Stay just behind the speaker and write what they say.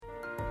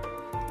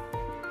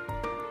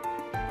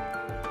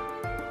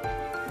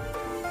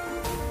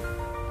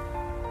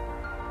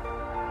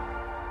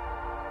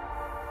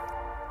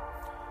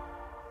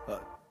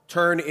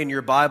turn in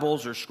your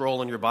Bibles or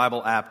scroll in your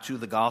Bible app to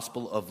the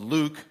Gospel of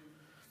Luke,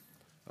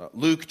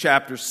 Luke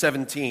chapter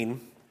 17.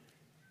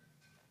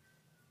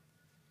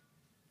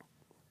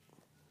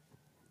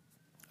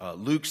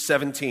 Luke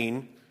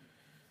 17,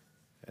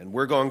 and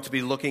we're going to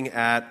be looking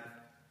at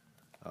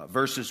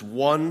verses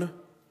 1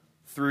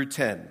 through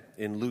 10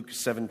 in Luke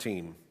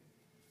 17.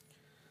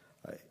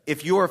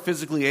 If you are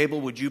physically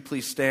able, would you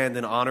please stand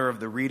in honor of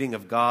the reading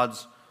of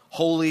God's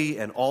holy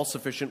and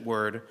all-sufficient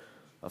word?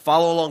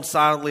 Follow along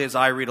silently as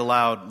I read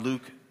aloud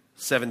Luke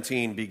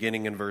 17,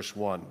 beginning in verse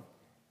 1.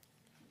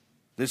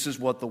 This is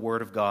what the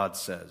word of God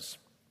says.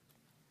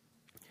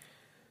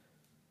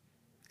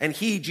 And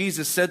he,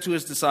 Jesus, said to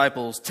his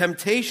disciples,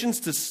 "Temptations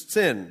to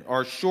sin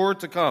are sure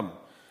to come,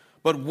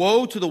 but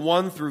woe to the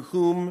one through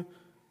whom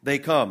they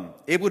come.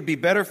 It would be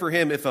better for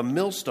him if a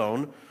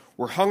millstone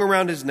were hung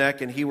around his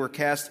neck and he were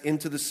cast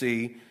into the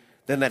sea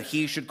than that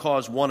he should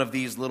cause one of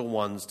these little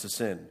ones to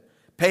sin.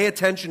 Pay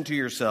attention to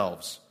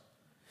yourselves.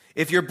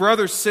 If your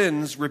brother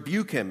sins,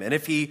 rebuke him, and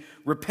if he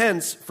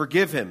repents,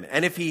 forgive him.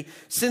 And if he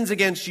sins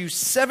against you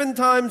 7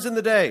 times in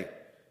the day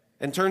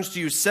and turns to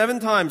you 7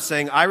 times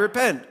saying, 'I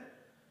repent,'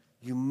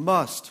 you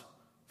must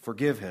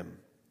forgive him."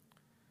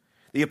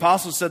 The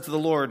apostles said to the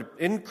Lord,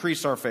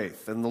 "Increase our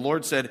faith." And the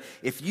Lord said,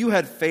 "If you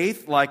had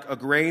faith like a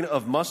grain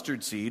of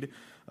mustard seed,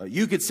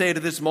 you could say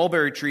to this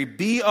mulberry tree,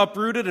 'Be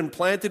uprooted and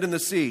planted in the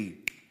sea,'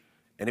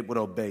 and it would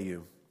obey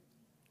you.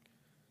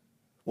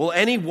 Will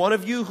any one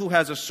of you who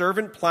has a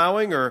servant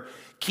plowing or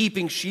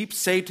keeping sheep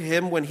say to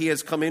him when he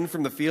has come in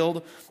from the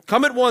field,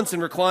 'Come at once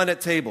and recline at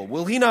table'?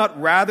 Will he not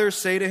rather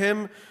say to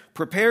him,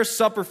 'Prepare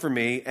supper for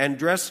me and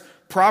dress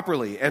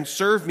properly and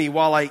serve me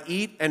while I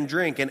eat and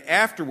drink, and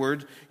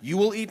afterward you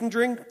will eat and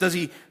drink'? Does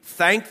he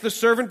thank the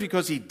servant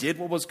because he did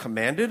what was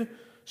commanded?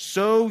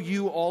 So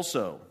you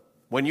also,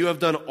 when you have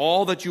done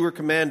all that you were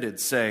commanded,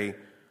 say,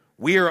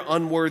 'We are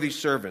unworthy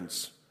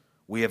servants.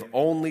 We have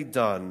only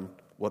done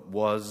what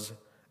was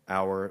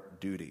our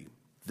duty.'"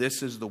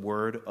 This is the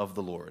word of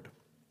the Lord.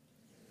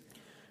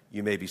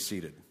 You may be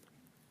seated.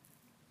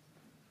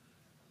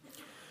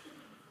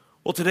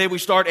 Well, today we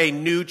start a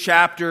new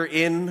chapter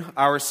in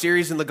our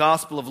series in the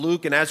Gospel of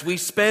Luke, and as we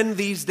spend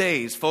these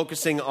days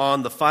focusing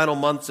on the final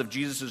months of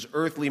Jesus'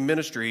 earthly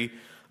ministry,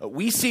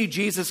 we see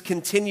Jesus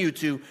continue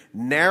to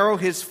narrow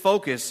his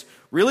focus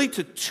really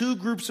to 2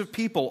 groups of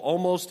people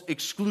almost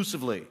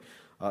exclusively.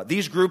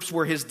 These groups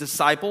were his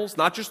disciples,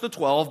 not just the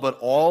 12, but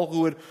all who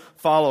would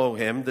follow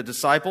him, the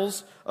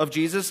disciples of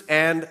Jesus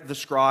and the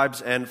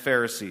scribes and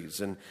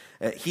Pharisees. And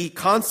he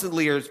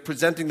constantly is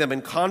presenting them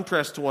in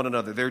contrast to one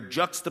another. They're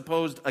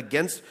juxtaposed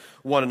against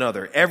one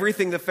another.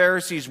 Everything the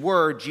Pharisees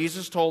were,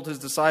 Jesus told his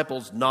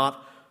disciples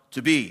not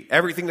to be.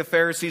 Everything the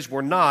Pharisees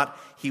were not,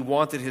 he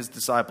wanted his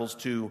disciples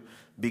to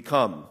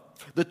become.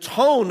 The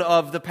tone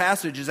of the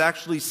passage is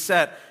actually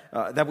set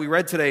that we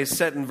read today is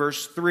set in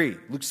verse 3,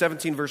 Luke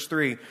 17, verse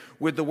 3,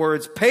 with the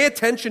words, "Pay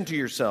attention to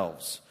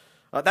yourselves."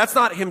 That's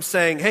not him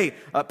saying, hey,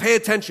 pay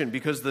attention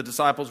because the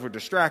disciples were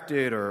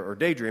distracted or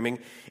daydreaming.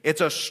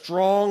 It's a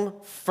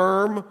strong,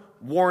 firm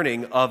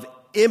warning of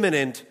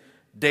imminent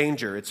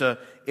danger. It's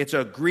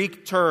a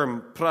Greek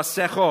term,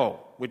 prasecho,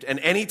 and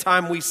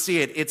anytime we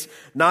see it, it's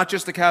not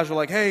just a casual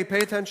like, hey,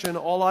 pay attention,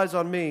 all eyes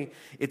on me.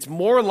 It's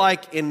more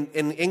like in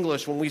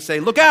English when we say,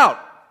 look out,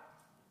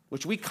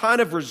 which we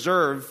kind of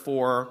reserve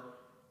for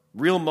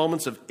real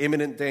moments of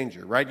imminent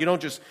danger, right? You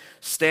don't just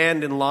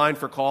stand in line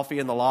for coffee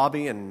in the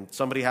lobby and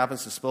somebody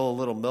happens to spill a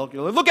little milk.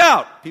 You're like, look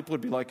out! People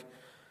would be like,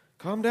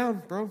 calm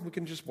down, bro. We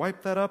can just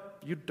wipe that up.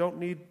 You don't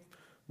need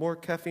more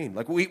caffeine.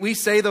 Like we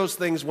say those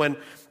things when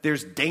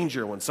there's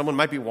danger, when someone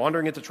might be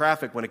wandering into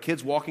traffic, when a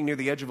kid's walking near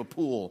the edge of a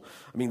pool.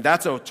 I mean,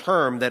 that's a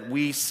term that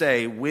we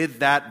say with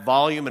that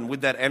volume and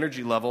with that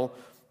energy level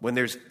when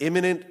there's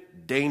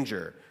imminent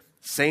danger.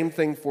 Same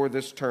thing for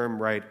this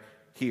term right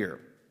here.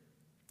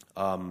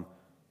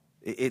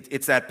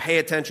 It's that pay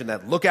attention,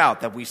 that look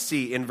out that we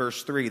see in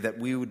verse 3 that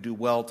we would do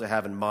well to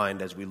have in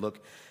mind as we look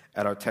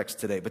at our text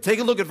today. But take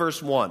a look at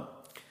verse 1.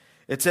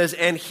 It says,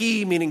 "And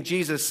he," meaning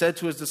Jesus, "said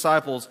to his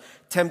disciples,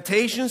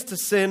 'Temptations to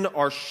sin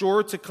are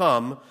sure to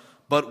come,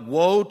 but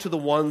woe to the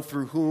one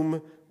through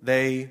whom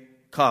they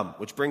come.'"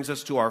 Which brings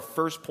us to our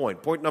first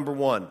point. Point number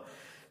 1.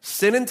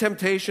 Sin and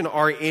temptation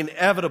are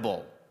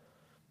inevitable,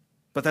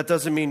 but that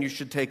doesn't mean you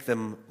should take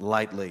them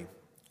lightly.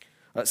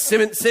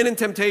 Sin and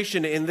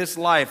temptation in this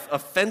life,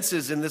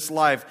 offenses in this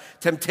life,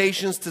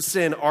 temptations to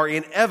sin are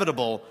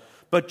inevitable,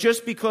 but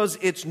just because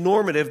it's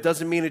normative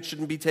doesn't mean it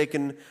shouldn't be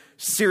taken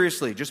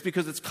seriously. Just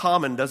because it's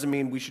common doesn't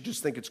mean we should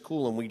just think it's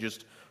cool and we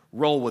just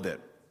roll with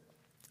it.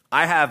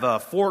 I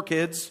have 4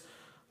 kids,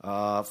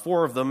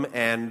 4 of them,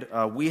 and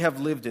we have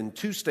lived in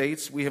 2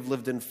 states. We have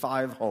lived in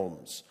 5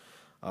 homes.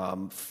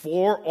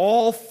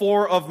 All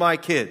 4 of my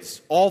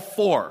kids, all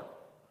 4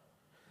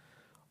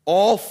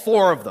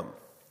 of them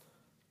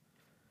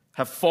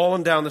have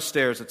fallen down the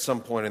stairs at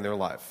some point in their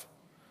life.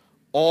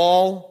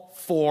 All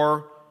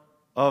 4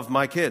 of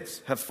my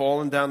kids have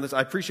fallen down this.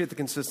 I appreciate the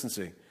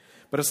consistency.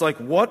 But it's like,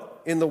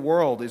 what in the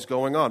world is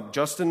going on?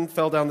 Justin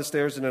fell down the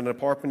stairs in an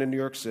apartment in New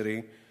York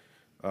City.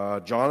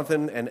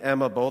 Jonathan and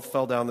Emma both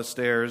fell down the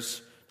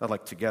stairs, not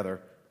like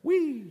together,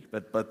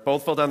 but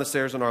both fell down the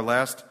stairs in our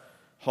last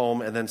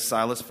home, and then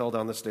Silas fell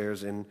down the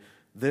stairs in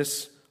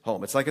this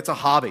home. It's like it's a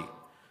hobby.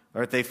 All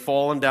right, they've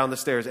fallen down the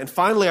stairs. And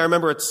finally, I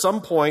remember at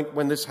some point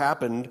when this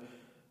happened,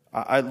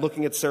 I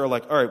looking at Sarah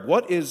like, all right,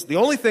 what is the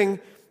only thing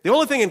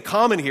in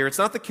common here? It's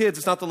not the kids,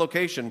 it's not the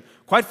location.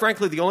 Quite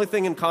frankly, the only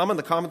thing in common,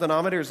 the common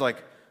denominator is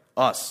like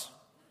us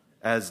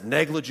as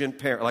negligent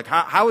parents. Like,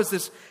 how is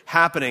this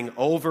happening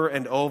over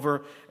and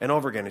over and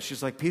over again? And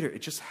she's like, Peter,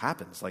 it just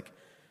happens. Like,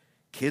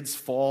 kids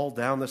fall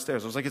down the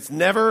stairs. I was like, it's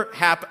never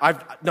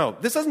happened. No,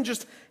 this doesn't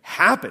just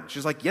happen.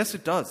 She's like, yes,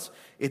 it does.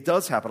 It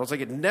does happen. I was like,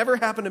 it never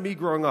happened to me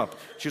growing up.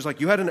 She was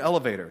like, you had an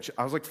elevator.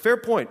 I was like, fair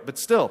point, but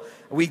still,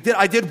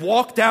 I did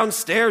walk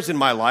downstairs in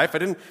my life. I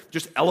didn't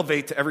just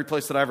elevate to every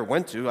place that I ever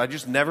went to. I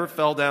just never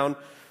fell down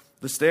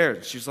the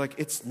stairs. She's like,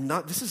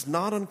 this is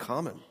not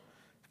uncommon.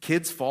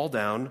 Kids fall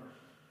down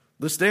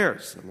the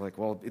stairs. I'm like,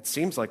 well, it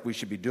seems like we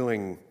should be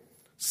doing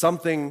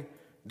something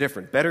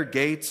different. Better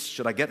gates.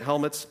 Should I get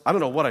helmets? I don't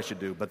know what I should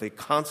do, but they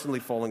constantly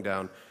falling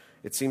down.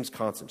 It seems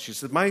constant. She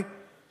said, I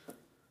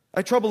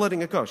had trouble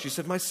letting it go. She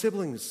said, my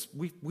siblings,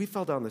 we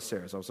fell down the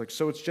stairs. I was like,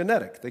 so it's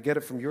genetic. They get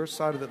it from your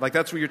side of it. Like,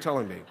 that's what you're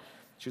telling me.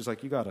 She was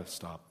like, you got to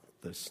stop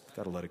this.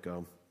 Got to let it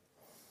go.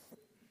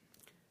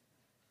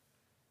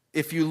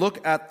 If you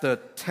look at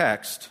the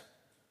text,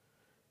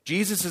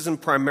 Jesus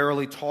isn't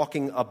primarily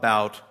talking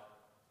about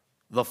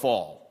the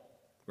fall,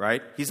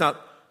 right? He's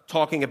not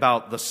talking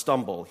about the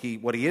stumble.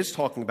 What he is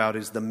talking about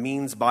is the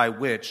means by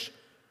which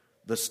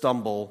the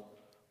stumble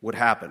would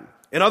happen.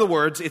 In other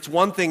words, it's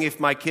one thing if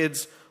my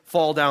kids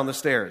fall down the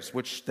stairs,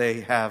 which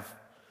they have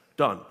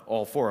done,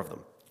 all four of them.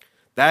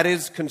 That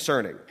is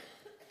concerning.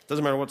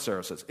 Doesn't matter what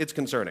Sarah says. It's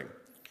concerning.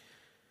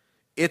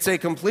 It's a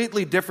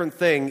completely different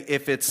thing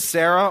if it's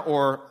Sarah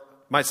or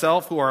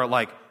myself who are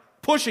like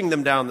pushing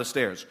them down the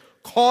stairs,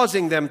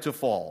 causing them to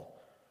fall.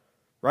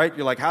 Right?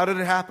 You're like, how did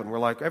it happen? We're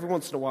like, every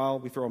once in a while,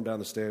 we throw them down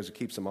the stairs. It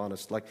keeps them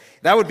honest. Like,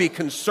 that would be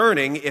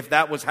concerning if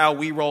that was how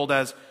we rolled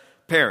as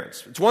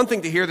parents. It's one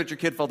thing to hear that your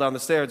kid fell down the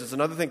stairs. It's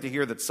another thing to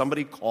hear that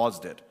somebody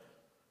caused it.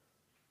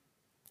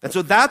 And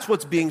so that's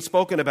what's being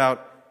spoken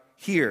about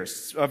here.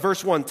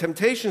 Verse 1,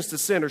 temptations to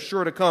sin are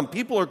sure to come.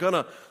 People are going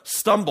to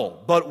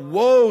stumble, but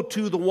woe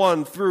to the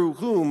one through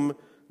whom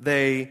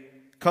they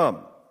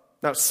come.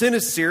 Now, sin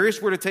is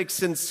serious. We're to take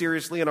sin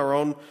seriously in our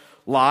own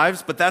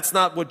lives, but that's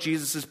not what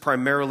Jesus is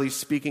primarily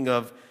speaking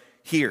of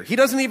here. He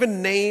doesn't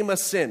even name a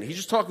sin. He's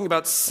just talking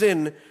about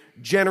sin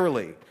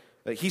generally.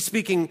 He's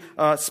speaking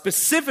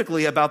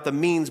specifically about the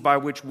means by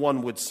which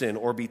one would sin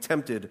or be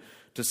tempted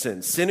to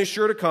sin. Sin is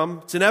sure to come.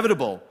 It's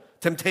inevitable.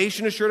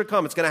 Temptation is sure to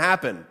come. It's going to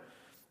happen.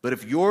 But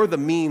if you're the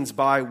means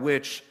by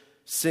which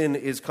sin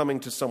is coming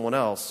to someone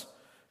else,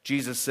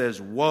 Jesus says,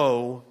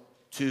 woe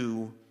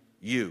to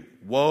you.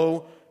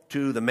 Woe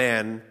to the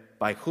man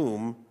by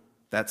whom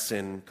that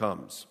sin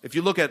comes. If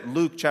you look at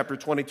Luke chapter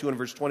 22 and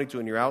verse 22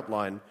 in your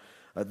outline,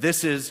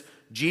 this is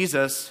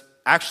Jesus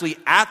actually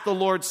at the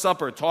Lord's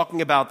Supper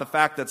talking about the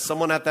fact that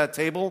someone at that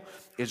table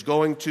is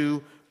going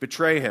to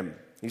betray him.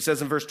 He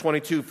says in verse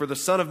 22, for the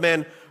Son of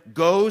Man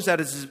goes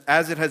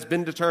as it has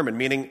been determined,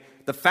 meaning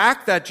the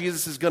fact that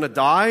Jesus is going to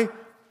die,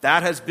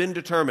 that has been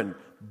determined.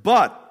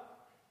 But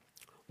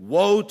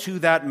woe to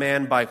that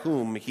man by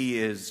whom he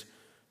is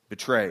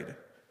betrayed.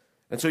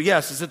 And so,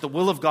 yes, is it the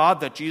will of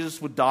God that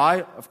Jesus would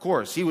die? Of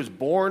course, he was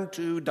born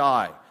to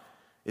die.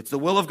 It's the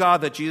will of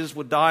God that Jesus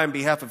would die on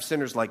behalf of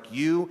sinners like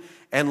you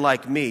and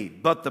like me.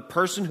 But the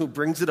person who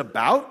brings it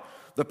about,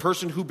 the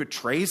person who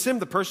betrays him,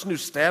 the person who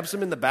stabs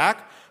him in the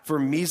back for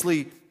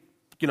measly,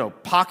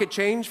 pocket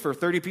change for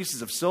 30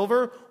 pieces of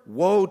silver,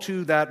 woe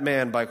to that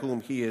man by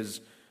whom he is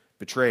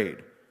betrayed.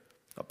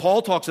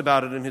 Paul talks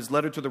about it in his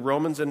letter to the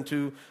Romans and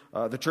to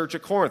the church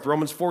at Corinth,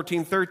 Romans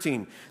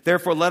 14:13.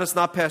 Therefore, let us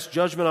not pass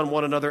judgment on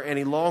one another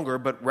any longer,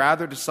 but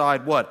rather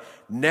decide what?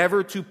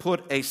 Never to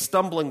put a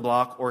stumbling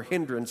block or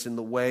hindrance in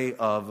the way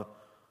of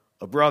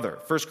a brother.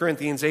 1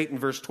 Corinthians 8 and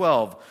verse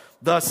 12.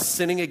 Thus,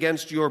 sinning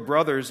against your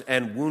brothers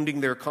and wounding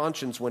their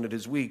conscience when it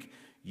is weak,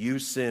 you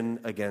sin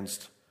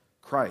against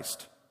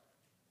Christ.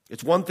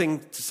 It's one thing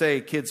to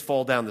say kids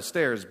fall down the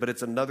stairs, but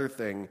it's another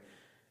thing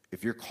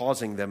if you're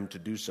causing them to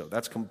do so.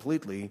 That's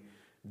completely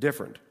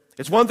different.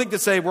 It's one thing to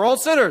say we're all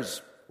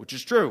sinners, which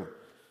is true.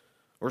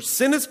 Or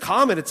sin is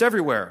common, it's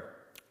everywhere.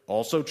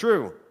 Also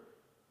true.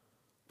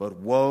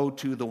 But woe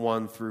to the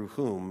one through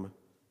whom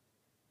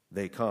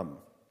they come.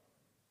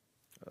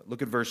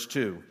 Look at verse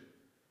 2.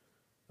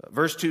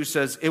 Verse 2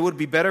 says, it would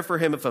be better for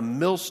him if a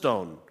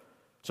millstone,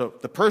 so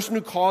the person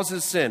who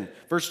causes sin,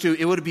 verse 2,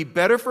 it would be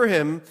better for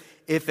him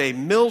if a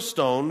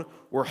millstone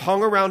were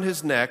hung around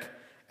his neck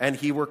and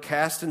he were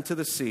cast into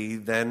the sea,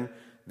 than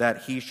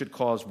that he should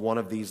cause one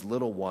of these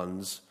little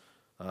ones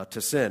to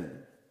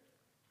sin.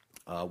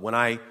 When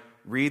I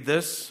read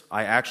this,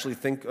 I actually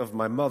think of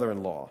my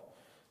mother-in-law.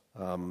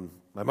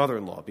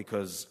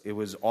 Because it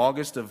was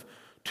August of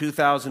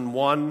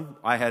 2001.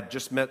 I had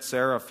just met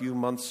Sarah a few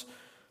months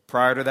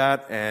prior to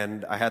that,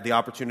 and I had the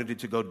opportunity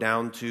to go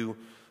down to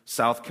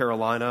South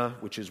Carolina,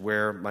 which is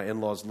where my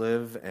in-laws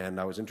live, and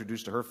I was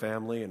introduced to her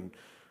family and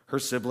her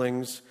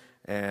siblings.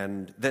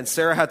 And then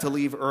Sarah had to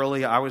leave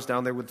early. I was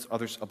down there with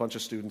a bunch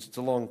of students. It's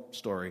a long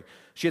story.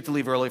 She had to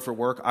leave early for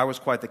work. I was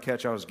quite the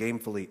catch. I was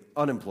gainfully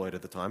unemployed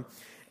at the time.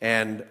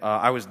 And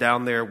I was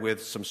down there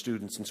with some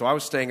students. And so I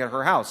was staying at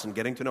her house and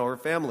getting to know her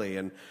family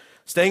and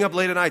staying up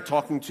late at night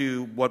talking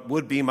to what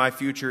would be my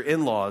future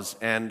in-laws.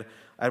 And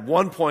at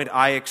one point,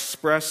 I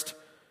expressed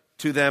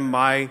to them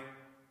my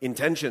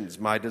intentions,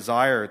 my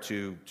desire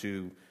to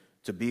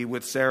be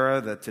with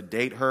Sarah, to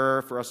date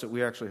her. For us,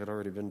 we actually had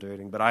already been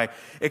dating. But I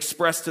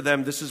expressed to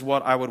them, this is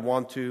what I would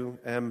want to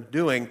am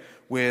doing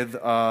with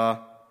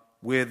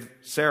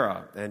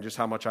Sarah, and just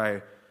how much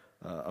I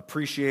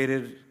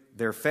appreciated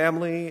their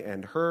family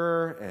and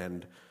her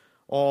and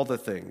all the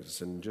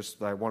things. And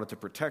just I wanted to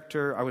protect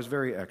her. I was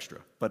very extra.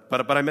 But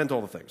I meant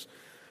all the things.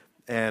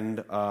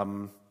 And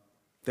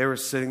they were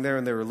sitting there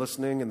and they were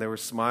listening and they were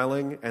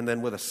smiling. And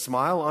then with a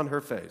smile on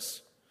her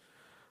face,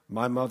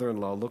 my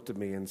mother-in-law looked at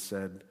me and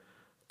said,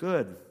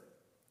 "Good,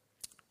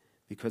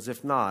 because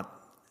if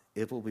not,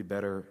 it will be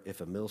better if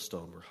a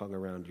millstone were hung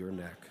around your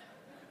neck."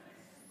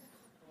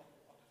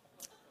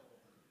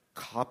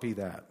 Copy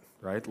that,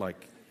 right?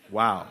 Like,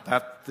 wow,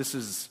 this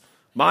is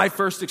my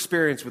first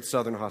experience with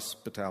Southern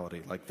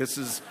hospitality. Like,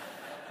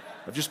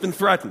 I've just been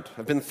threatened.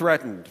 I've been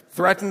threatened.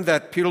 Threatened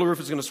that Peter LaRoof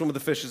is going to swim with the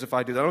fishes if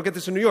I do that. I don't get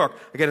this in New York.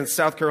 I get it in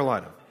South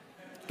Carolina.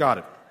 Got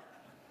it.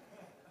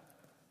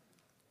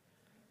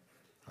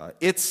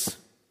 It's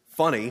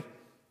funny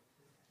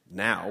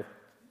now.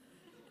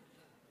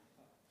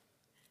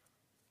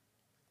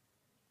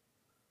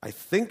 I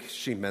think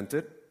she meant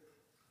it.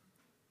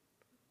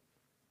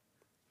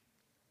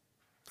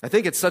 I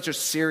think it's such a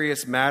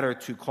serious matter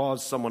to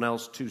cause someone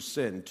else to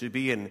sin, to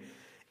be an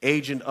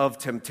agent of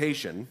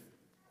temptation,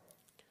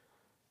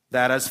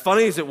 that as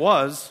funny as it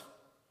was,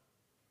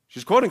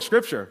 she's quoting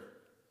Scripture.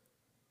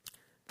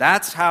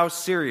 That's how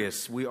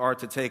serious we are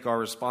to take our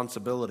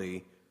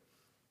responsibility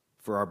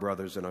for our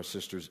brothers and our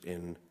sisters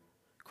in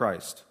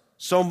Christ.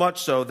 So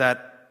much so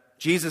that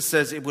Jesus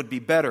says it would be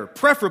better,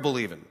 preferable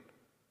even,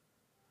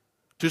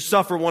 to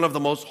suffer one of the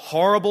most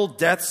horrible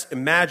deaths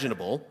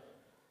imaginable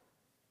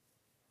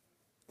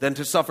than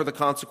to suffer the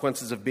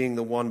consequences of being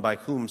the one by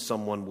whom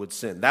someone would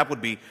sin. That would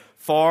be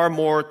far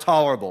more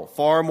tolerable,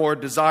 far more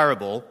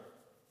desirable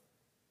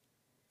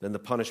than the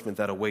punishment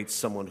that awaits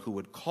someone who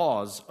would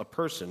cause a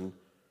person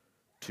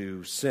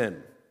to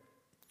sin.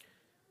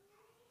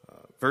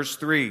 Verse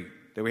 3,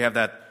 there we have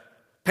that,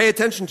 pay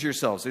attention to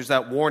yourselves. There's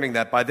that warning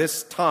that by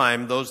this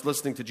time, those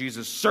listening to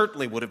Jesus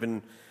certainly would have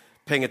been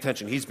paying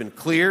attention. He's been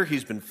clear,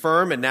 he's been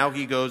firm, and now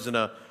he goes in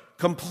a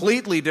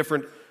completely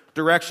different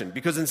direction.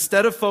 Because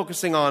instead of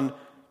focusing on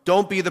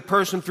don't be the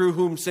person through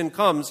whom sin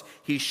comes,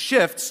 he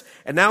shifts,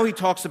 and now he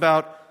talks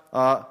about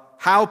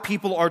how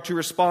people are to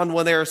respond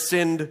when they are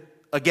sinned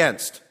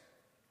against.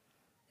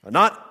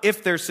 Not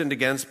if they're sinned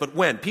against, but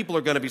when. People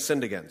are going to be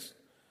sinned against.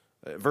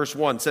 Verse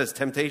 1 says,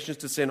 temptations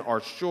to sin are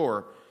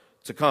sure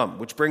to come,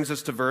 which brings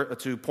us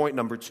to point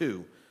number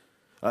 2.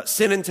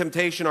 Sin and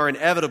temptation are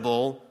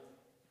inevitable,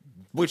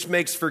 which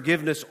makes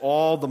forgiveness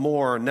all the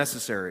more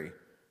necessary.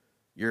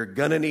 You're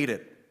going to need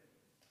it.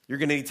 You're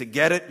going to need to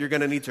get it. You're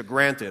going to need to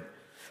grant it.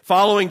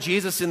 Following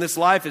Jesus in this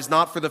life is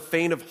not for the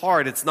faint of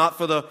heart. It's not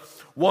for the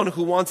one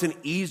who wants an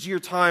easier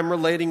time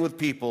relating with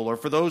people, or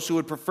for those who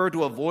would prefer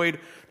to avoid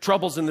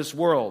troubles in this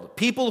world.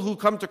 People who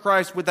come to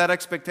Christ with that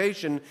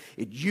expectation,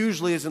 it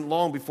usually isn't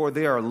long before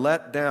they are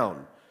let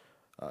down.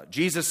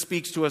 Jesus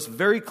speaks to us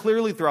very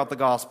clearly throughout the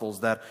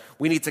Gospels that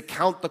we need to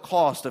count the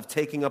cost of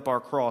taking up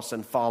our cross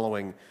and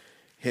following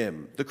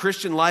him. The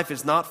Christian life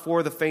is not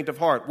for the faint of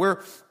heart. We're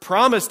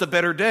promised a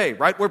better day,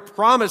 right? We're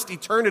promised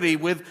eternity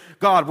with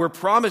God. We're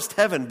promised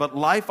heaven, but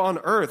life on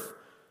earth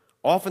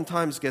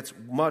oftentimes gets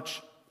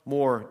much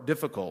more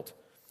difficult.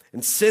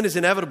 And sin is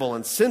inevitable,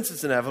 and since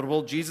it's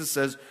inevitable, Jesus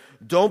says,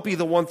 don't be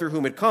the one through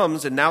whom it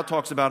comes, and now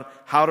talks about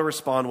how to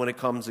respond when it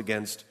comes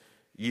against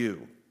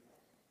you.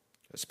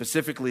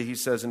 Specifically, he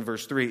says in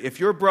verse 3, if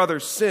your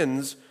brother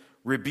sins,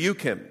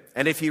 rebuke him,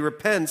 and if he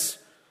repents,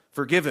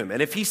 forgive him.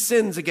 And if he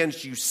sins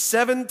against you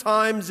 7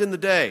 times in the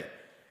day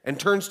and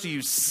turns to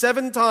you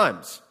 7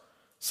 times,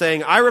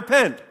 saying, I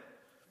repent,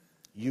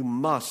 you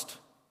must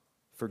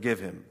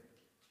forgive him.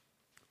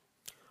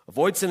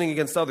 Avoid sinning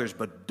against others,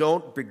 but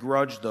don't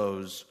begrudge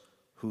those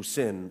who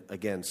sin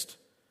against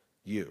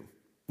you.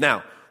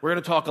 Now, we're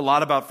going to talk a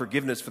lot about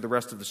forgiveness for the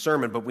rest of the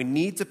sermon, but we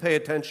need to pay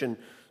attention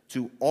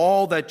to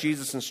all that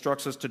Jesus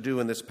instructs us to do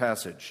in this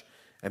passage.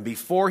 And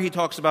before he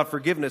talks about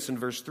forgiveness in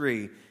verse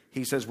 3,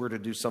 he says we're to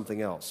do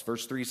something else.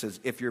 Verse 3 says,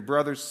 if your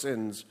brother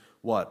sins,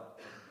 what?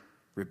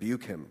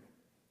 Rebuke him.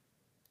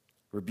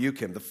 Rebuke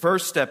him. The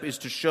first step is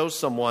to show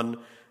someone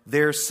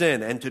their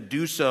sin, and to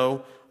do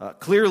so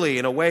clearly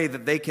in a way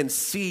that they can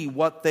see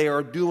what they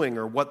are doing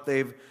or what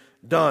they've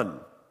done.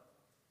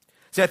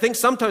 See, I think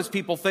sometimes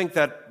people think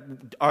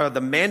that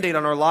the mandate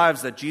on our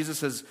lives that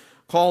Jesus has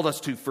called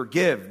us to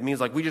forgive means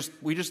like we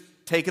just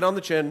take it on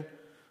the chin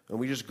and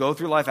we just go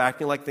through life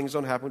acting like things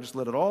don't happen. We just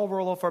let it all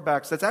roll off our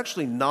backs. That's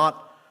actually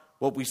not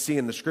what we see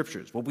in the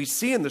Scriptures. What we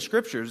see in the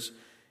Scriptures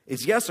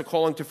is, yes, a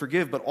calling to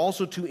forgive, but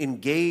also to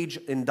engage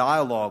in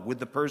dialogue with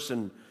the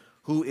person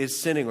who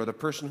is sinning or the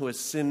person who has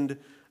sinned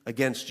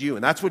against you.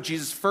 And that's what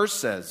Jesus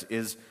first says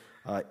is,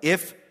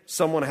 if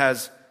someone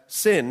has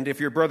sinned, if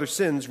your brother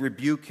sins,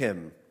 rebuke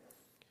him.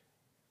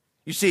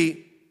 You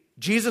see,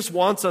 Jesus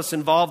wants us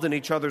involved in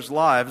each other's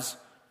lives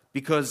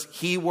because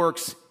he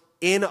works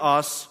in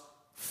us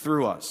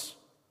through us.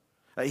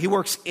 He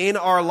works in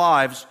our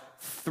lives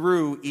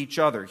through each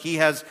other. He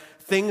has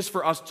things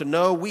for us to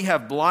know. We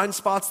have blind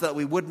spots that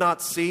we would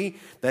not see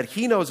that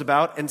he knows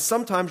about, and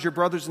sometimes your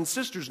brothers and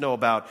sisters know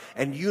about,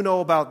 and you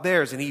know about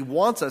theirs. And he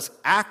wants us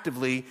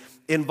actively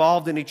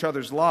involved in each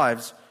other's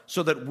lives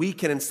so that we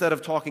can, instead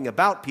of talking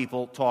about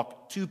people,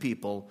 talk to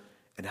people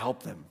and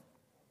help them.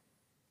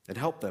 And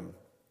help them.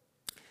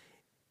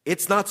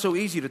 It's not so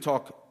easy to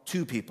talk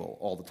to people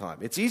all the time.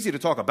 It's easy to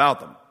talk about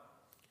them.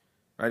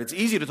 Right? It's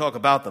easy to talk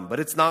about them, but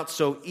it's not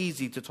so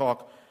easy to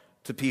talk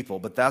to people.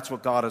 But that's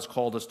what God has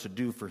called us to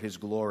do for his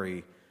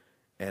glory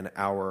and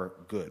our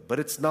good. But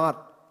it's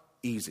not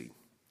easy.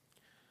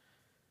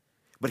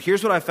 But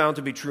here's what I found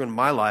to be true in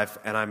my life,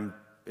 and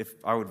if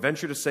I would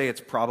venture to say it's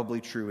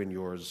probably true in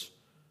yours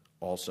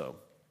also.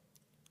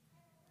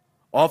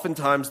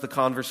 Oftentimes the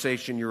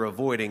conversation you're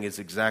avoiding is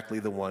exactly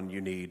the one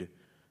you need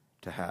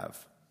to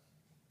have.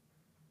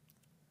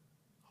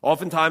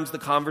 Oftentimes the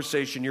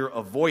conversation you're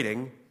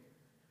avoiding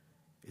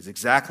is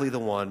exactly the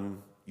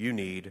one you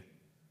need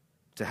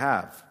to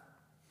have.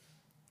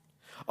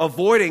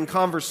 Avoiding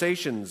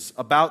conversations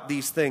about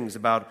these things,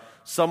 about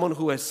someone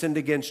who has sinned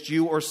against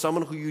you or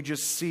someone who you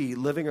just see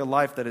living a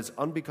life that is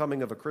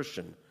unbecoming of a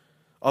Christian.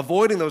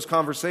 Avoiding those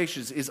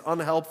conversations is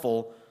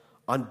unhelpful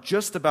on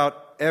just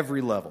about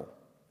every level.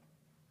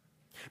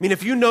 I mean,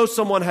 if you know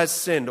someone has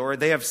sinned or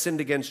they have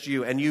sinned against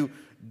you and you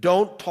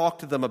don't talk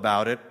to them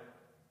about it,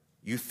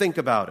 you think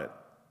about it.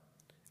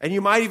 And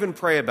you might even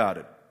pray about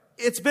it.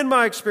 It's been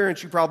my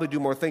experience you probably do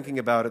more thinking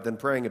about it than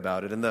praying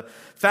about it. And the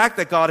fact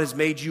that God has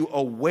made you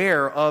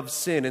aware of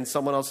sin in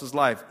someone else's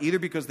life, either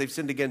because they've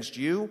sinned against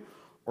you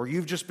or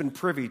you've just been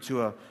privy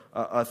to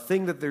a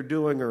thing that they're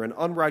doing or an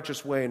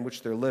unrighteous way in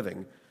which they're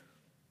living,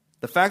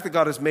 the fact that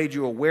God has made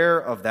you aware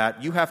of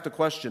that, you have to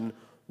question,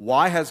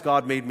 why has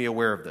God made me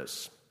aware of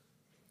this?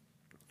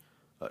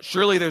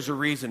 Surely there's a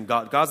reason.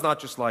 God's not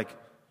just like,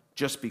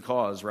 just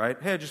because, right?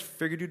 Hey, I just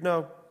figured you'd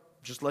know.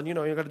 Just letting you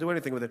know, you don't got to do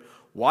anything with it.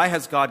 Why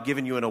has God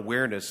given you an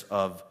awareness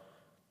of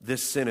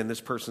this sin in this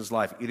person's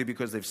life? Either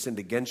because they've sinned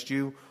against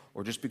you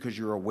or just because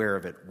you're aware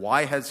of it.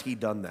 Why has he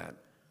done that?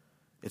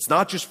 It's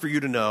not just for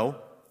you to know.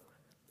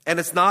 And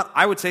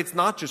I would say it's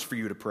not just for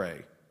you to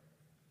pray.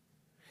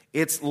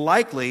 It's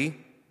likely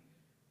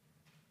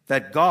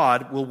that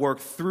God will work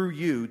through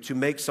you to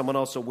make someone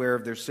else aware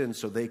of their sins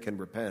so they can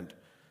repent.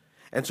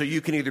 And so you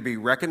can either be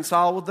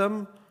reconciled with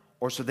them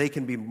or so they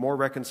can be more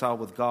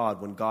reconciled with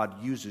God when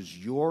God uses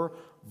your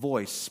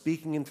voice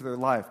speaking into their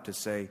life to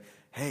say,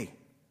 hey,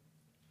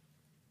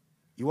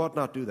 you ought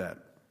not do that.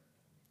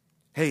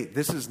 Hey,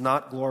 this is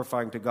not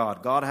glorifying to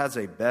God. God has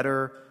a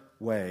better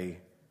way,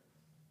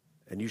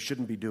 and you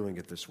shouldn't be doing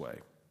it this way.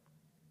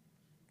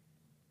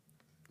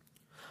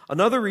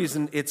 Another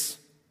reason it's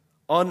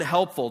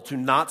unhelpful to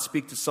not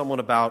speak to someone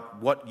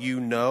about what you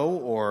know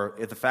or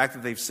the fact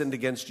that they've sinned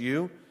against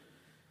you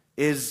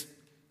is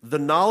the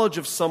knowledge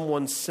of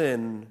someone's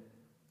sin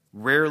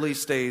rarely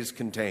stays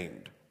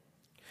contained.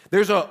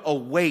 There's a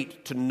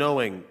weight to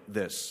knowing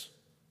this.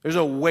 There's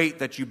a weight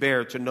that you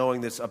bear to knowing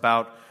this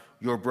about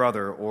your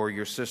brother or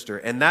your sister.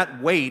 And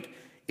that weight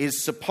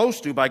is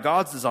supposed to, by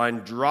God's design,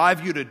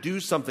 drive you to do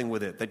something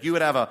with it. That you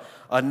would have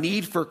a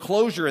need for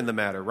closure in the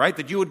matter, right?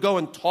 That you would go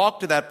and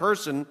talk to that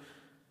person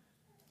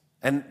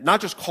and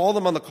not just call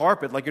them on the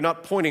carpet like you're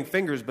not pointing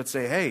fingers, but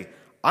say, hey,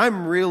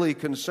 I'm really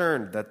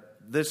concerned that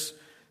this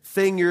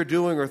thing you're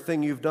doing or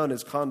thing you've done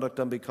is conduct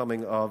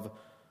unbecoming of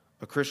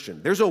a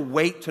Christian. There's a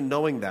weight to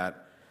knowing that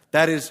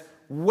is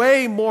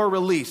way more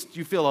released.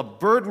 You feel a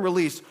burden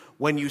released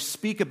when you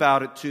speak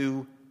about it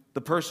to the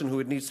person who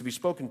it needs to be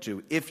spoken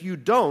to. If you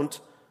don't,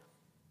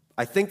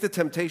 I think the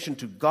temptation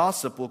to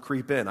gossip will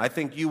creep in. I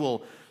think you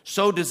will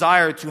so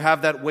desire to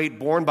have that weight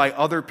borne by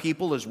other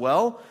people as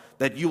well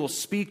that you will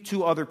speak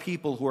to other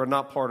people who are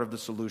not part of the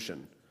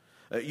solution.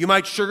 You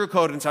might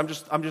sugarcoat it and say,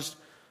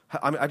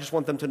 I just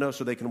want them to know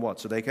so they can what?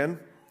 So they can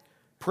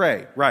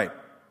pray, right.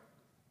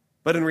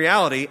 But in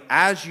reality,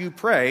 as you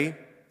pray,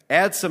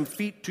 add some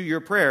feet to your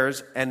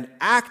prayers and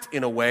act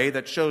in a way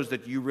that shows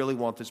that you really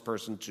want this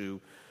person to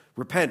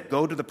repent.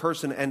 Go to the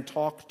person and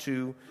talk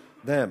to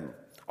them.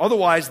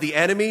 Otherwise, the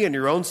enemy and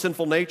your own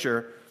sinful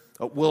nature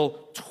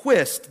will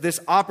twist this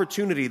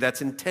opportunity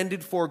that's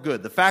intended for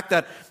good. The fact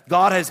that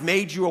God has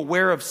made you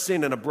aware of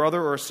sin in a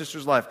brother or a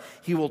sister's life,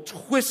 he will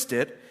twist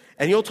it.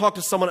 And you'll talk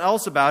to someone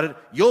else about it.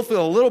 You'll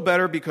feel a little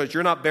better because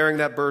you're not bearing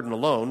that burden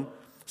alone.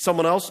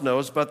 Someone else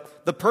knows,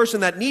 but the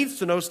person that needs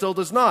to know still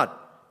does not.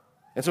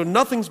 And so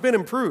nothing's been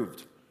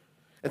improved.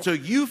 And so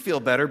you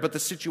feel better, but the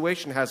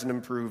situation hasn't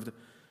improved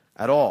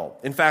at all.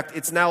 In fact,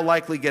 it's now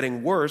likely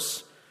getting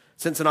worse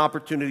since an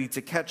opportunity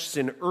to catch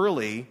sin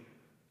early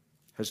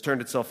has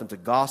turned itself into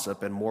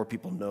gossip, and more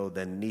people know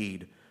than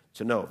need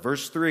to know.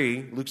 Verse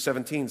 3, Luke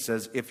 17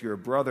 says, if your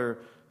brother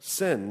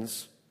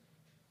sins,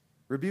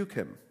 rebuke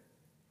him.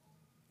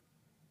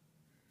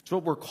 It's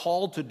what we're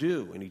called to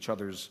do in each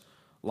other's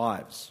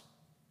lives.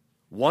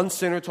 One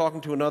sinner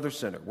talking to another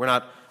sinner.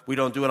 We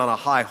don't do it on a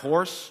high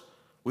horse.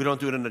 We don't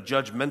do it in a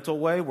judgmental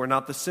way. We're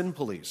not the sin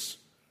police.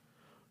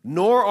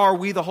 Nor are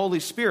we the Holy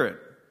Spirit.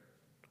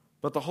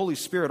 But the Holy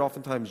Spirit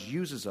oftentimes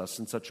uses us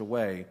in such a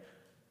way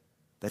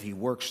that he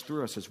works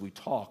through us as we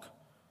talk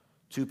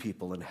to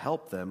people and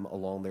help them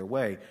along their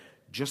way,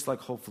 just like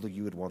hopefully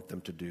you would want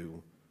them to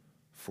do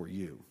for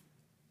you.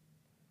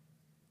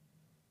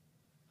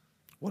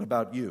 What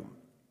about you?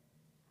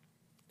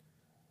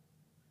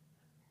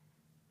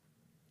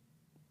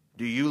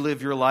 Do you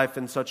live your life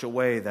in such a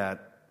way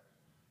that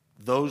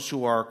those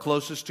who are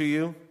closest to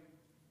you,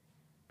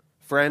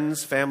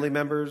 friends, family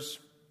members,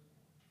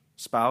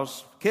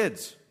 spouse,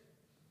 kids,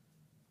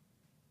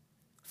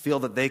 feel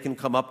that they can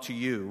come up to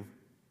you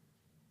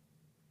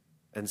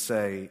and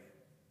say,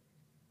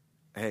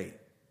 hey,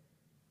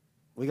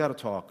 we got to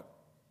talk.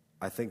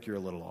 I think you're a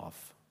little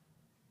off.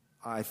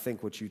 I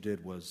think what you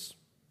did was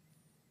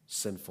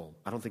sinful.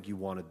 I don't think you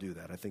want to do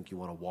that. I think you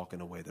want to walk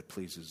in a way that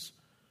pleases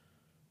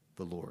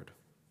the Lord.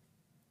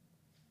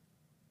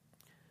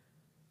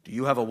 Do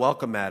you have a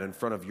welcome mat in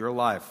front of your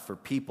life for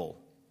people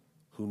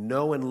who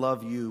know and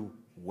love you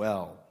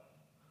well,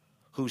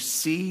 who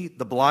see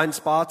the blind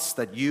spots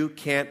that you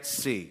can't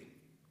see,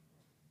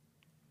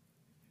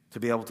 to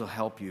be able to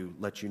help you,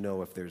 let you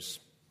know if there's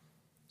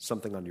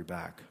something on your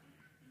back,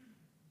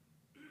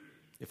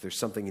 if there's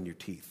something in your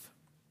teeth,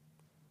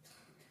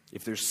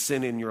 if there's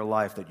sin in your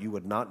life that you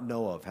would not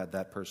know of had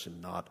that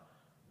person not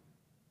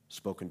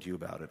spoken to you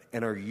about it?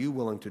 And are you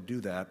willing to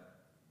do that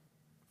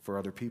for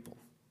other people?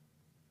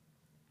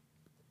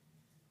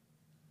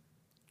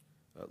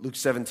 Luke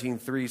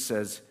 17:3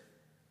 says,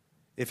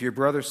 if your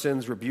brother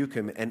sins, rebuke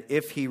him, and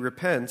if he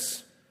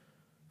repents,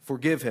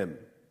 forgive him.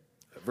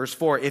 Verse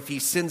 4, if he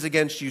sins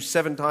against you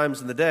 7 times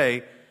in the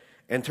day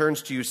and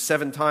turns to you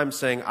 7 times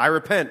saying, I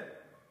repent,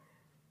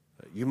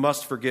 you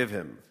must forgive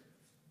him.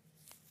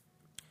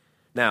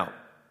 Now,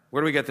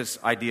 where do we get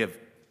this idea of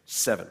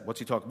 7? What's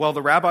he talking? Well,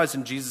 the rabbis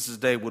in Jesus'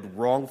 day would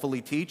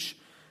wrongfully teach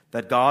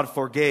that God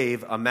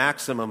forgave a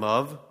maximum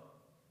of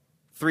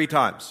 3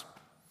 times.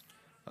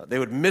 They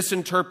would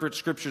misinterpret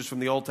scriptures from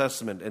the Old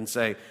Testament and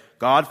say,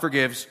 God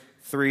forgives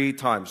 3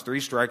 times, 3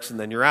 strikes, and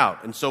then you're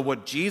out. And so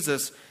what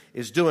Jesus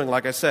is doing,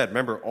 like I said,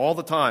 remember, all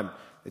the time,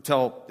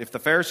 if the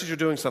Pharisees are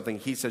doing something,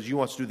 he says, you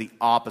want to do the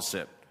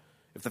opposite.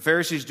 If the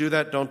Pharisees do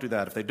that, don't do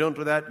that. If they don't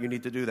do that, you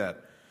need to do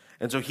that.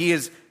 And so he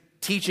is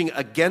teaching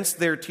against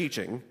their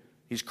teaching.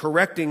 He's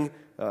correcting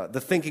the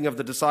thinking of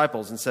the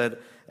disciples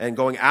and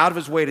going out of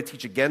his way to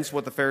teach against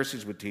what the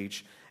Pharisees would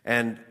teach,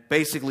 and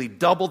basically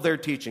doubled their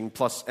teaching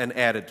plus and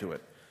added to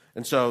it.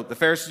 And so the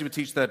Pharisees would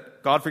teach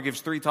that God forgives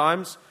 3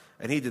 times,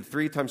 and he did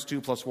 3 times 2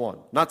 plus 1.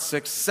 Not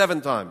 6,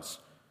 7 times.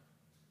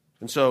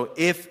 And so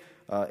if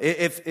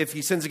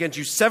he sins against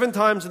you 7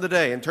 times in the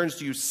day and turns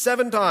to you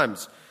 7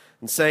 times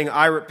and saying,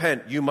 I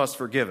repent, you must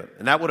forgive it.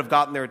 And that would have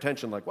gotten their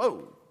attention like,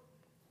 whoa,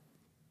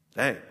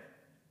 dang.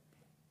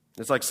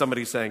 It's like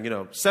somebody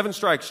saying, 7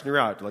 strikes and you're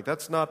out. You're like,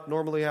 that's not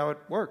normally how it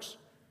works.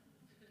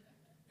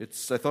 I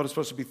thought it was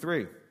supposed to be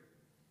 3.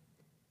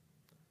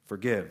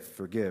 Forgive,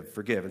 forgive,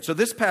 forgive. And so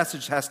this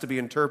passage has to be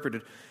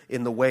interpreted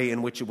in the way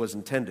in which it was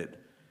intended.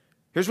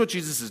 Here's what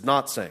Jesus is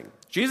not saying.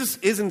 Jesus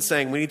isn't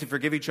saying we need to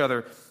forgive each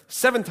other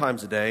 7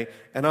 times a day,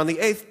 and on the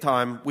 8th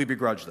time we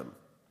begrudge them.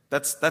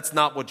 That's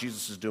not what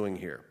Jesus is doing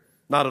here.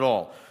 Not at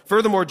all.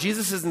 Furthermore,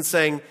 Jesus isn't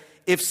saying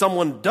if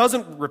someone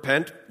doesn't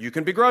repent, you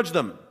can begrudge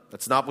them.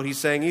 That's not what he's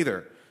saying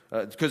either.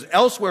 Because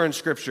elsewhere in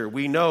Scripture,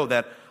 we know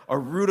that a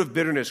root of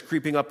bitterness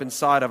creeping up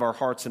inside of our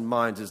hearts and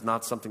minds is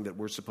not something that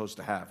we're supposed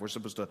to have. We're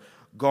supposed to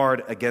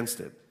guard against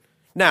it.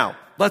 Now,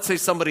 let's say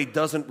somebody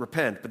doesn't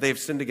repent, but they've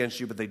sinned against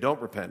you, but they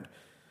don't repent.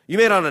 You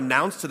may not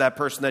announce to that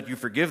person that you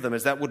forgive them,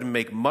 as that wouldn't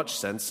make much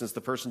sense since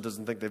the person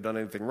doesn't think they've done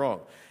anything wrong.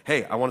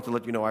 Hey, I wanted to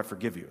let you know I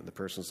forgive you. And the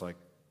person's like,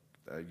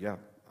 yeah,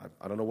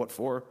 I don't know what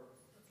for.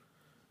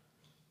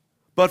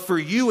 But for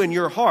you in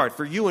your heart,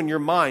 for you in your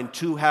mind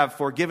to have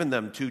forgiven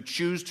them, to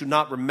choose to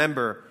not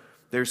remember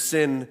their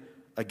sin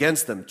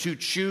against them, to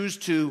choose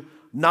to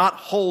not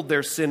hold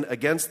their sin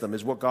against them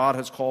is what God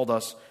has called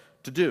us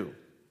to do.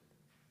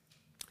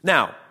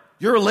 Now,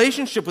 your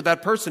relationship with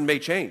that person may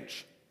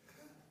change.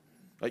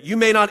 You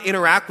may not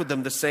interact with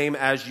them the same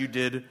as you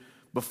did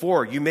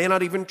before. You may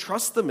not even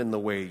trust them in the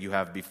way you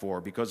have before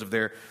because of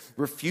their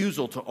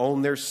refusal to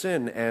own their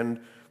sin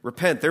and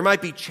repent. There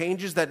might be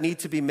changes that need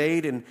to be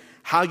made in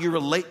how you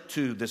relate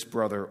to this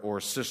brother or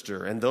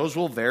sister, and those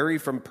will vary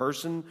from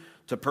person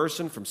to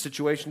person, from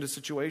situation to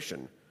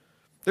situation.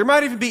 There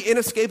might even be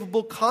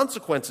inescapable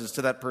consequences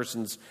to that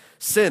person's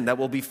sin that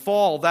will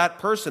befall that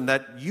person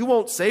that you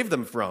won't save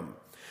them from.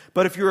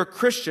 But if you're a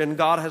Christian,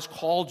 God has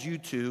called you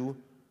to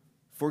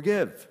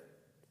forgive.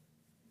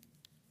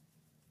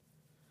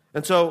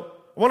 And so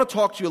I want to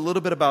talk to you a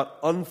little bit about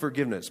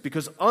unforgiveness,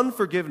 because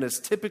unforgiveness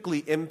typically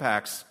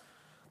impacts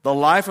The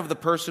life of the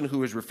person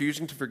who is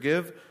refusing to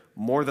forgive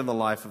more than the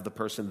life of the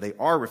person they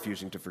are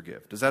refusing to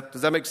forgive. Does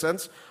that make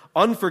sense?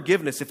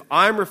 Unforgiveness, if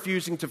I'm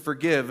refusing to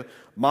forgive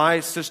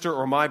my sister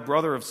or my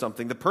brother of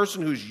something, the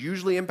person who's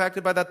usually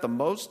impacted by that the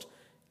most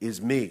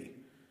is me.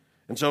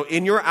 And so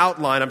in your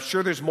outline, I'm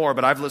sure there's more,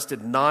 but I've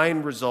listed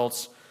 9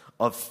 results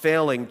of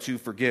failing to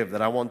forgive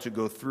that I want to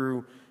go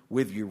through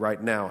with you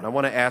right now. And I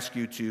want to ask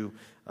you to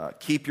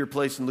keep your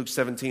place in Luke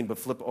 17, but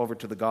flip over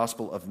to the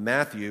Gospel of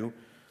Matthew,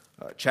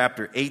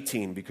 chapter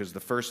 18, because the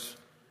first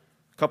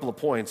couple of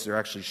points are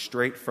actually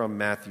straight from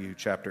Matthew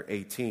chapter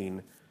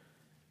 18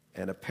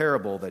 and a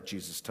parable that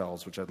Jesus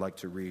tells, which I'd like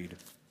to read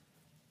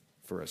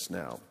for us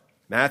now.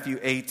 Matthew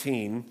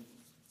 18,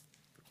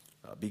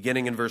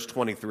 beginning in verse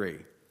 23.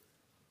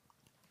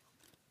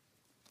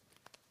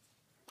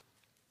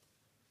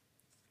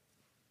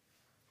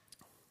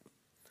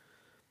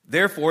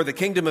 Therefore, the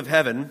kingdom of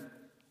heaven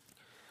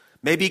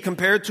may be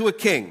compared to a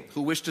king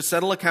who wished to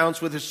settle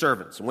accounts with his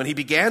servants. And when he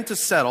began to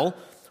settle,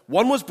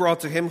 one was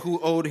brought to him who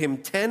owed him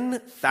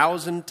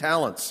 10,000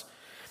 talents.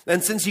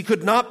 And since he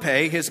could not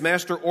pay, his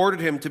master ordered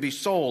him to be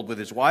sold with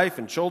his wife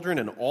and children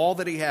and all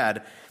that he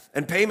had,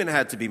 and payment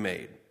had to be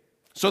made.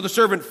 So the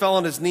servant fell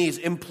on his knees,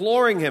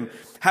 imploring him,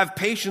 "Have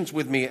patience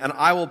with me, and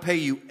I will pay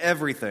you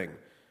everything."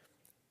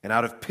 And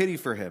out of pity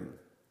for him,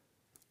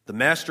 the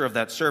master of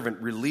that servant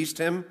released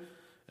him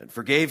and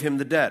forgave him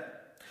the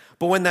debt.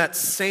 But when that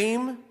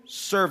same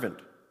servant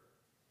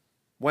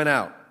went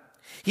out,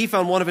 he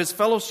found one of his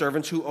fellow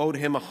servants who owed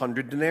him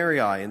 100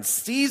 denarii, and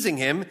seizing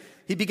him,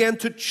 he began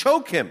to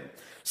choke him,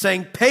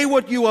 saying, "Pay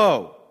what you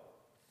owe."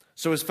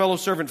 So his fellow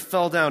servant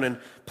fell down and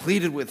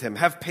pleaded with him,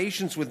 "Have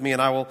patience with me,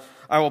 and I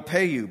will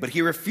pay you." But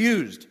he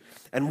refused,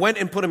 and went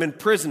and put him in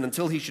prison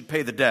until he should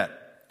pay the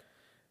debt.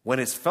 When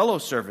his fellow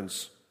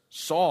servants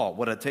saw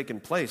what had taken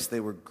place, they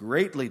were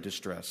greatly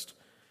distressed.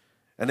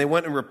 And they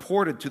went and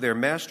reported to their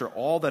master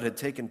all that had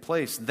taken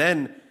place.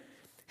 Then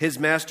his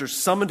master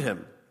summoned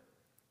him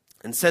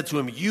and said to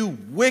him, "You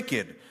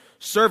wicked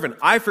servant,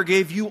 I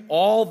forgave you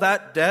all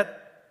that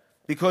debt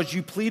because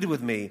you pleaded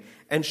with me.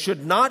 And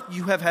should not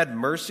you have had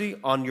mercy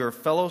on your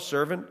fellow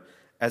servant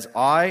as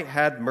I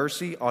had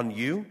mercy on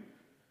you?"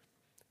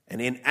 And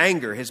in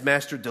anger his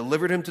master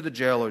delivered him to the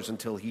jailers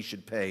until he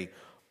should pay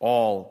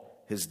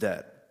all his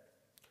debt.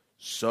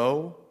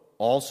 So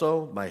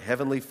also my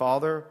heavenly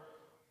Father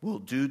will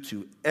do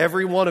to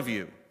every one of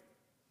you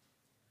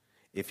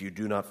if you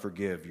do not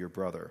forgive your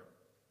brother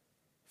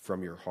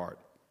from your heart.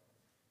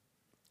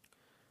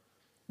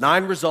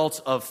 9 results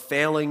of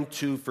failing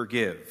to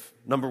forgive.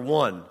 Number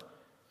 1,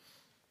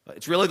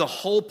 it's really the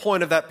whole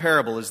point of that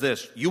parable is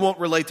this: you won't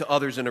relate to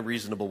others in a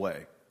reasonable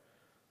way.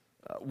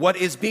 What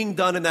is being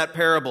done in that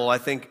parable, I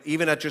think,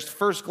 even at just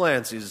first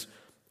glance, is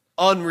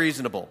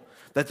unreasonable.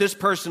 That this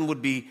person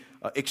would be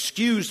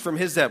excused from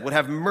his debt, would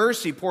have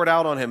mercy poured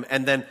out on him,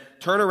 and then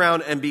turn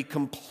around and be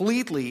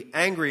completely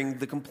angering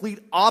the complete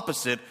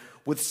opposite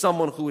with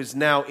someone who is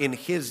now in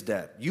his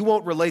debt. You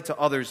won't relate to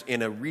others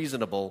in a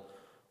reasonable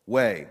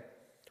way.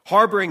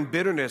 Harboring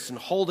bitterness and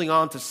holding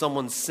on to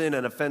someone's sin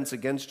and offense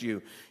against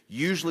you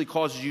usually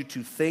causes you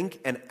to think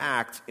and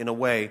act in a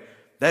way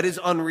that is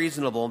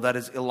unreasonable, that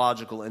is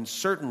illogical, and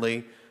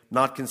certainly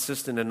not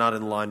consistent and not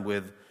in line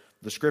with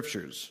the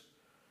Scriptures.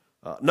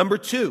 Number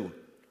 2,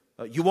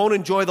 you won't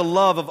enjoy the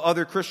love of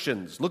other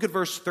Christians. Look at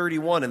verse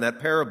 31 in that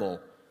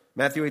parable.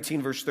 Matthew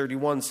 18, verse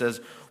 31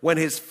 says, "When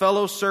his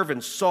fellow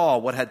servants saw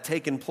what had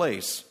taken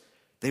place,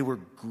 they were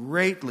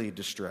greatly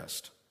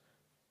distressed.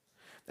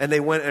 And they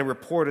went and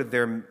reported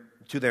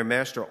to their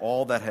master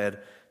all that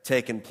had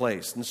taken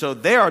place." And so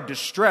they are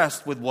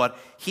distressed with what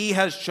he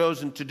has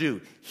chosen to do.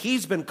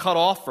 He's been cut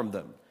off from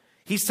them.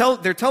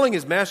 They're telling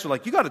his master,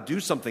 like, "You got to do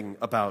something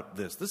about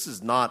this. This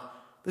is not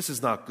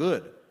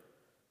good."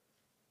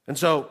 And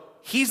so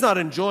he's not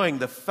enjoying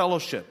the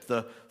fellowship,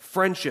 the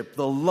friendship,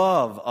 the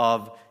love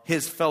of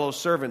his fellow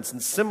servants.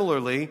 And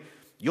similarly,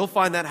 you'll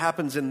find that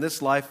happens in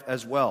this life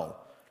as well.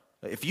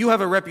 If you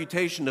have a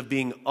reputation of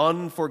being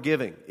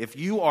unforgiving, if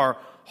you are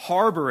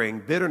harboring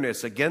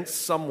bitterness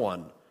against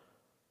someone,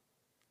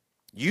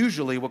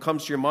 usually what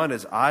comes to your mind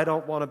is, "I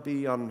don't want to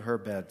be on her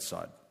bad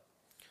side.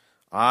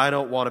 I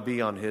don't want to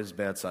be on his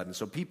bad side." And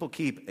so people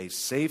keep a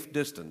safe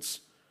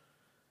distance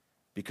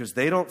because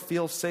they don't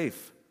feel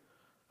safe.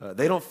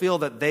 They don't feel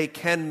that they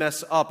can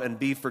mess up and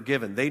be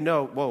forgiven. They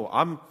know, whoa,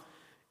 I'm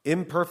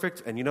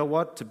imperfect, and you know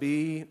what? To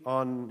be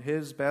on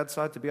his bad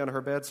side, to be on her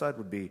bad side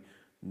would be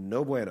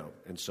no bueno.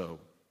 And so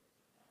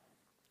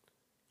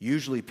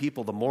usually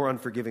people, the more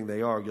unforgiving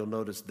they are, you'll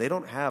notice they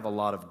don't have a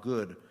lot of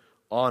good,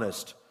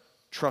 honest,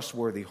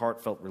 trustworthy,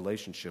 heartfelt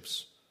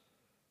relationships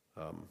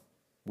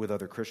with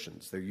other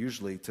Christians. They're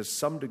usually, to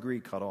some degree,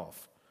 cut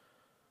off.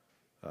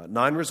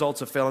 9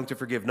 results of failing to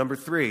forgive. Number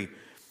 3,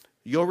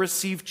 you'll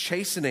receive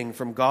chastening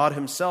from God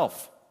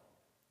himself.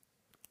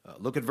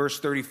 Look at verse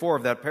 34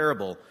 of that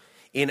parable.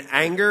 "In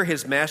anger,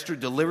 his master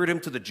delivered him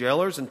to the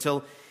jailers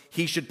until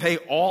he should pay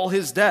all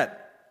his debt."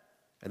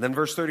 And then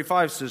verse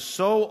 35 says,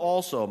 "So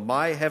also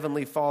my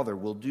heavenly Father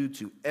will do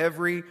to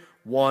every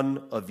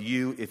one of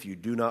you if you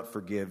do not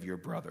forgive your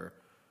brother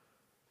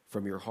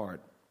from your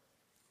heart.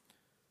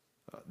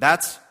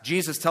 That's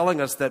Jesus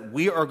telling us that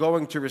we are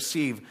going to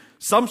receive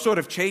some sort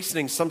of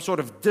chastening, some sort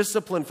of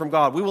discipline from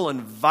God. We will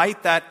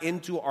invite that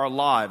into our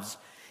lives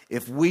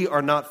if we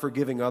are not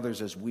forgiving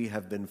others as we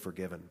have been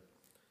forgiven.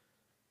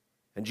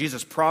 And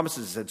Jesus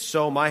promises that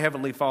so my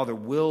heavenly Father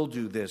will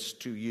do this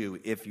to you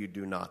if you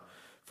do not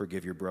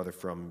forgive your brother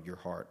from your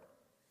heart.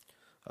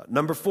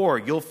 Number 4,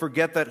 you'll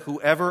forget that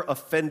whoever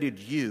offended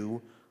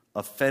you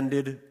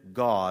offended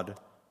God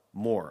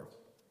more.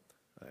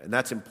 And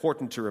that's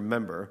important to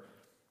remember.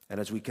 And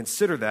as we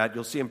consider that,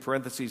 you'll see in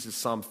parentheses is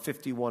Psalm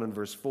 51 and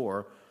verse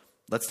 4.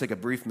 Let's take a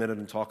brief minute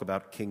and talk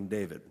about King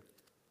David.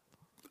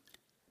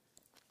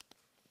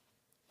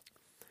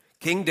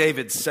 King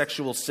David's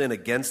sexual sin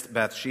against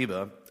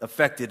Bathsheba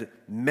affected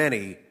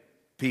many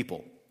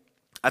people.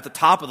 At the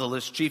top of the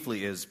list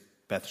chiefly is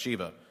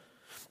Bathsheba.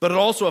 But it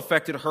also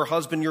affected her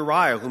husband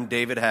Uriah, whom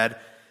David had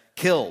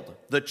killed.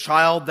 The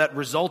child that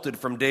resulted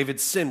from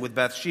David's sin with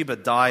Bathsheba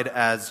died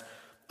as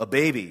a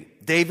baby.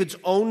 David's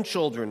own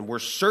children were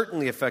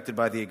certainly affected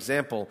by the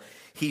example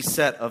he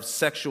set of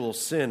sexual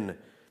sin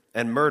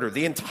and murder.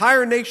 The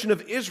entire nation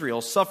of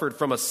Israel suffered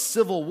from a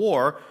civil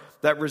war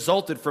that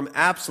resulted from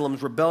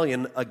Absalom's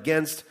rebellion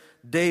against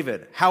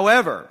David.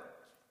 However,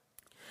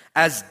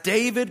 as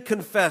David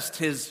confessed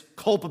his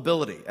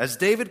culpability, as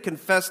David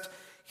confessed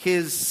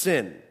his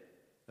sin,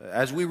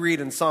 as we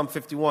read in Psalm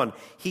 51,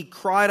 he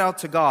cried out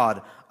to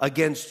God,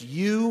 "Against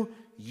you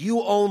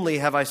only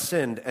have I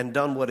sinned and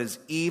done what is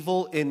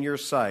evil in your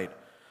sight,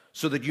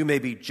 so that you may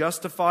be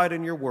justified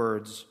in your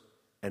words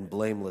and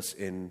blameless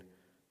in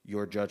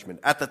your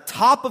judgment." At the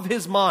top of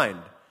his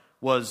mind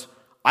was,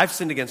 I've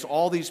sinned against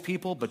all these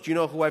people, but you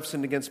know who I've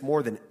sinned against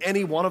more than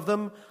any one of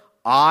them?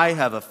 I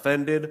have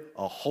offended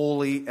a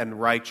holy and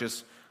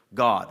righteous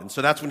God. And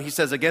so that's when he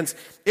says against,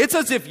 it's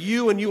as if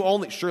you and you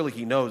only, surely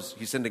he knows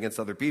he sinned against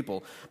other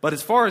people, but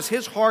as far as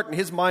his heart and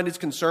his mind is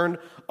concerned,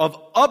 of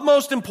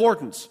utmost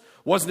importance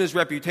wasn't his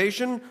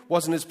reputation,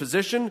 wasn't his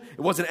position, it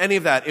wasn't any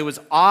of that. It was,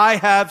 I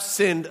have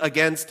sinned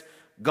against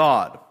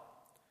God.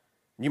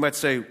 You might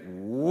say,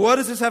 what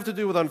does this have to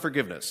do with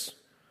unforgiveness?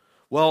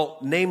 Well,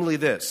 namely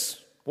this.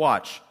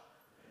 Watch.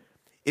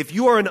 If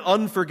you are an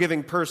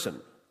unforgiving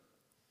person,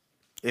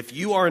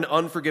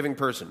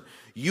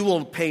 you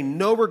will pay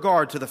no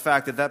regard to the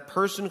fact that that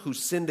person who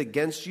sinned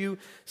against you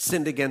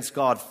sinned against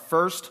God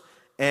first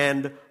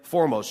and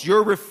foremost.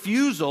 Your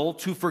refusal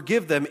to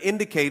forgive them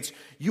indicates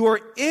you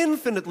are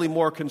infinitely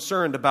more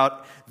concerned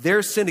about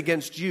their sin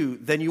against you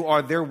than you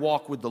are their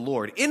walk with the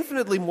Lord.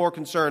 Infinitely more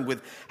concerned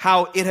with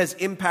how it has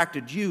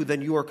impacted you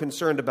than you are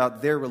concerned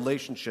about their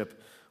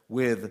relationship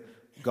with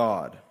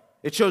God.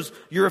 It shows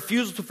your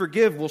refusal to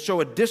forgive will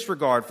show a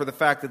disregard for the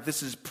fact that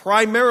this is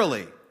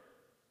primarily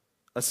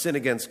a sin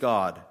against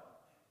God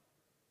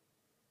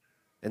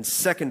and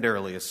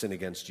secondarily a sin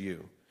against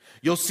you.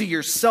 You'll see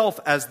yourself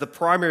as the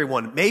primary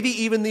one, maybe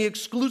even the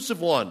exclusive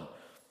one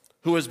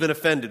who has been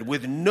offended,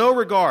 with no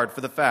regard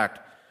for the fact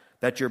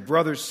that your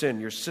brother's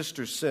sin, your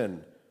sister's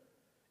sin,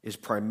 is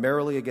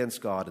primarily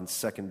against God and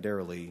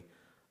secondarily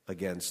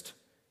against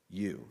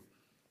you.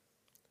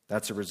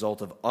 That's a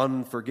result of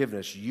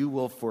unforgiveness. You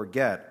will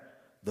forget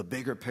the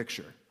bigger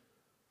picture,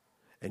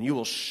 and you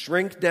will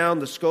shrink down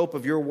the scope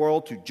of your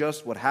world to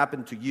just what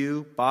happened to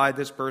you by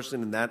this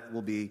person, and that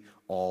will be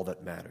all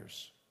that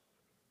matters.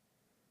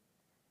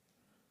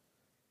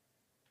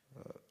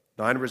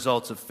 9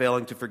 results of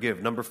failing to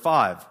forgive. Number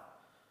 5,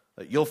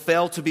 you'll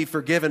fail to be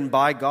forgiven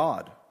by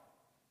God.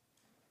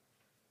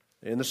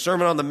 In the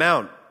Sermon on the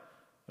Mount,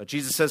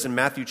 Jesus says in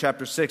Matthew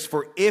chapter 6,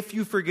 "For if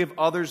you forgive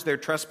others their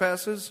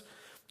trespasses,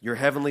 your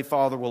heavenly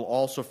Father will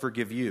also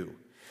forgive you.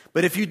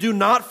 But if you do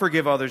not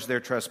forgive others their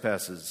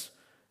trespasses,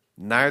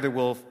 neither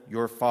will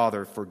your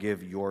Father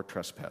forgive your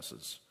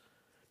trespasses."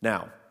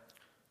 Now,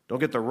 don't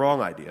get the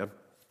wrong idea.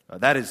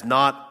 That is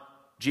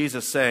not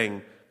Jesus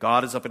saying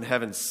God is up in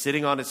heaven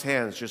sitting on his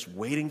hands just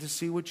waiting to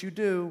see what you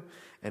do.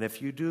 And if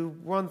you do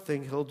one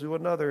thing, he'll do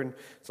another. And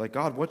it's like,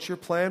 God, what's your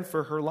plan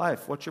for her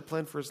life? What's your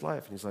plan for his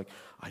life? And he's like,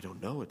 I don't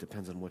know. It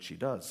depends on what she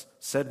does.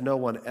 Said no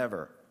one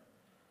ever.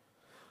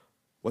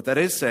 What that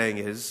is saying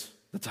is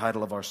the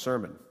title of our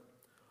sermon.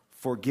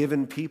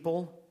 Forgiven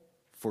people,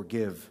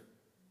 forgive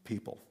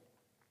people.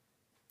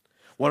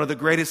 One of the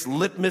greatest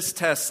litmus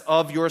tests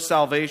of your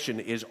salvation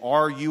is,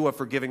 are you a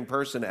forgiving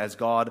person as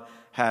God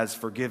has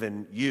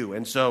forgiven you?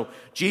 And so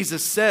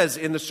Jesus says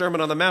in the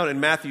Sermon on the Mount in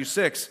Matthew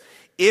 6,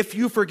 if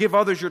you forgive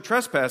others your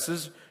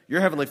trespasses,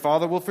 your heavenly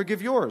Father will forgive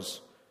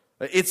yours.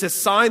 It's a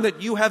sign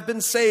that you have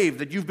been saved,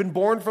 that you've been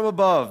born from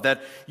above,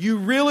 that you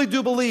really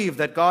do believe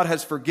that God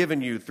has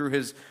forgiven you through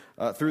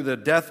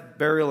the death,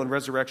 burial, and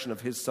resurrection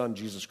of his Son,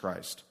 Jesus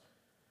Christ.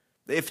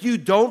 If you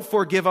don't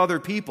forgive other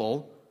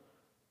people,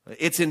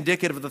 it's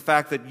indicative of the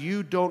fact that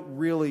you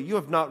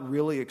have not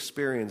really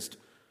experienced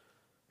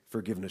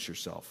forgiveness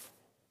yourself.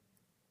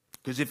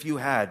 Because if you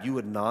had, you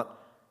would not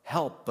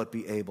help but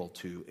be able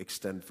to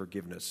extend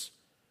forgiveness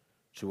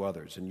to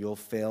others, and you'll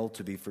fail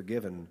to be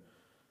forgiven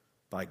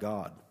by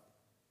God.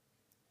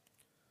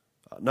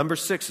 Number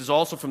 6 is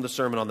also from the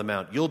Sermon on the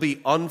Mount. You'll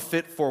be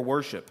unfit for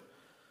worship.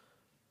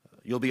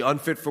 You'll be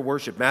unfit for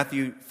worship.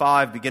 Matthew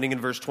 5, beginning in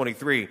verse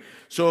 23.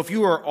 So if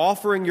you are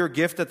offering your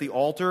gift at the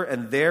altar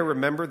and there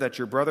remember that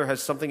your brother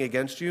has something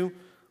against you,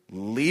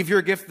 leave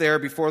your gift there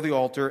before the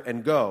altar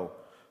and go.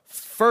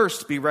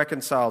 First be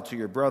reconciled to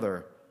your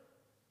brother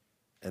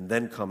and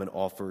then come and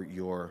offer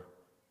your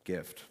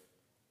gift.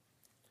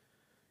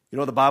 You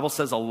know, the Bible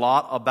says a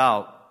lot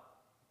about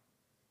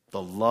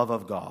the love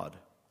of God,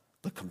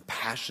 the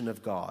compassion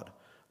of God,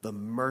 the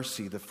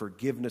mercy, the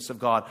forgiveness of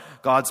God,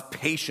 God's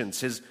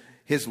patience,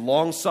 His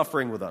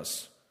long-suffering with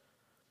us.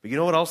 But you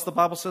know what else the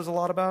Bible says a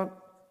lot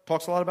about?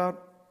 Talks a lot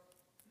about?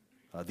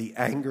 The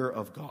anger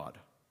of God,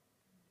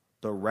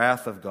 the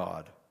wrath of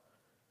God.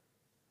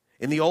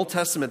 In the Old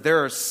Testament,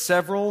 there are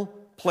several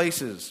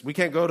places, we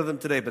can't go to them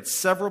today, but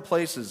several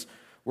places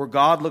where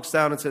God looks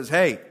down and says,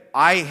 hey,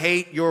 I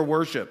hate your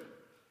worship.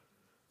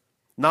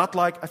 Not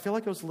like, I feel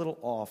like it was a little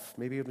off.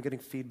 Maybe I'm getting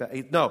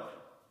feedback. No,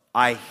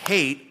 I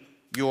hate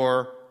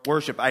your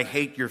worship. I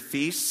hate your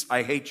feasts.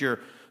 I hate your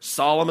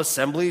solemn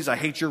assemblies. I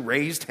hate your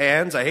raised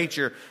hands. I hate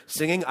your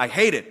singing. I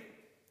hate it.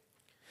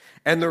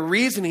 And the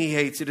reason he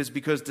hates it is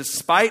because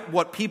despite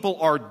what people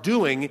are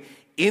doing,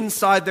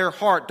 inside their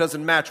heart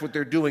doesn't match what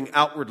they're doing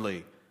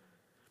outwardly.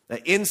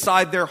 That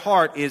inside their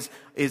heart is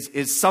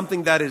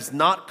something that is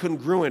not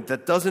congruent,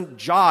 that doesn't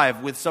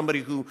jive with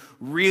somebody who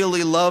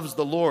really loves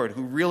the Lord,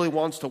 who really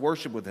wants to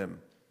worship with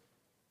Him.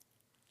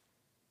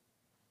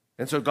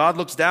 And so God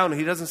looks down and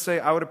He doesn't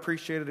say, I would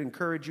appreciate it,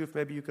 encourage you if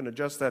maybe you can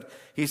adjust that.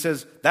 He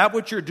says, that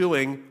what you're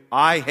doing,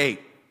 I hate.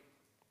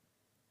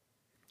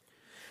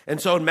 And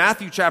so in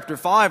Matthew chapter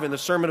 5, in the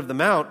Sermon of the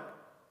Mount,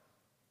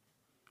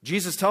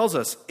 Jesus tells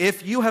us,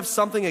 if you have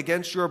something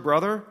against your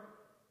brother,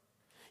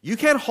 you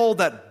can't hold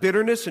that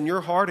bitterness in your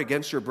heart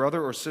against your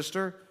brother or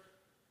sister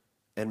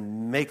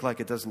and make like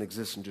it doesn't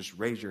exist and just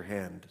raise your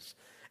hands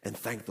and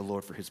thank the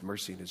Lord for His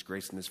mercy and His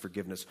grace and His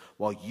forgiveness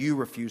while you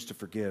refuse to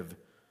forgive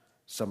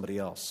somebody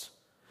else.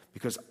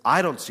 Because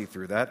I don't see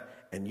through that,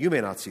 and you may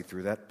not see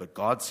through that, but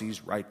God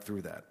sees right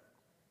through that.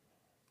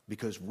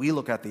 Because we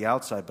look at the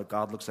outside, but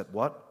God looks at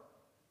what?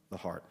 The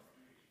heart.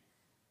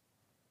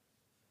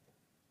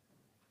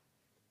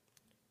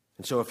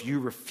 And so if you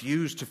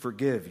refuse to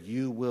forgive,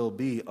 you will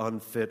be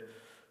unfit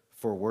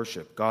for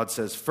worship. God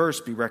says,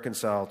 first be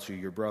reconciled to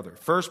your brother.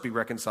 First be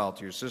reconciled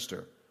to your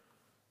sister.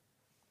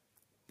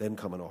 Then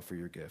come and offer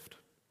your gift.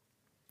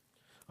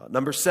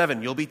 Number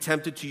 7, you'll be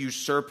tempted to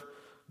usurp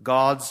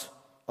God's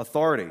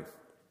authority.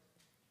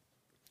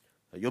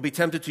 You'll be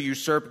tempted to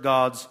usurp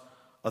God's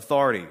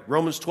authority.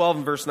 Romans 12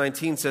 and verse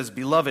 19 says,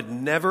 Beloved,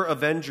 never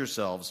avenge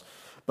yourselves,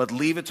 but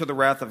leave it to the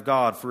wrath of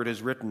God, for it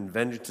is written,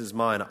 Vengeance is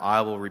mine, I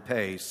will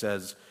repay,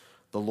 says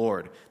the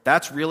Lord.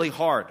 That's really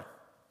hard.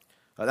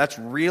 That's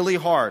really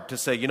hard to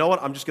say, you know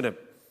what, I'm going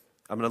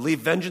to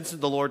leave vengeance in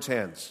the Lord's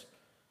hands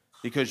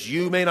because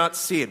you may not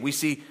see it. We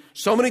see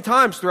so many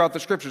times throughout the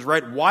scriptures,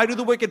 right? Why do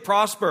the wicked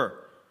prosper?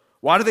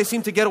 Why do they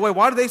seem to get away?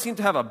 Why do they seem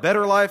to have a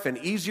better life, an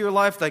easier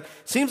life? Like,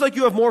 seems like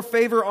you have more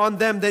favor on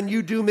them than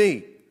you do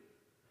me.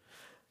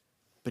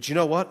 But you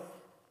know what?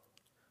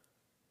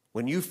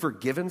 When you've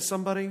forgiven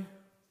somebody,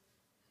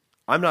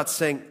 I'm not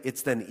saying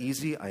it's then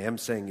easy. I am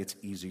saying it's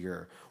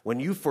easier. When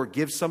you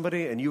forgive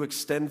somebody and you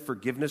extend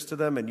forgiveness to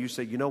them and you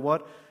say, you know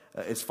what?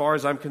 As far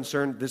as I'm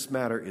concerned, this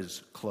matter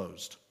is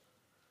closed.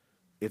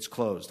 It's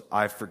closed.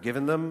 I've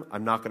forgiven them.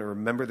 I'm not going to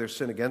remember their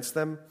sin against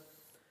them.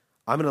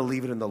 I'm going to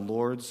leave it in the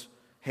Lord's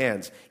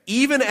hands.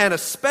 Even and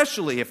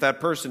especially if that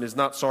person is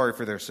not sorry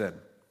for their sin.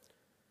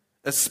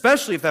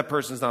 Especially if that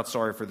person is not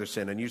sorry for their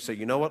sin. And you say,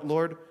 you know what,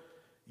 Lord?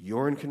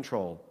 You're in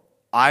control.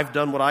 I've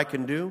done what I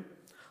can do.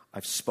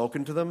 I've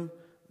spoken to them.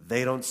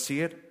 They don't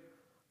see it.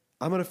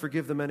 I'm going to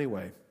forgive them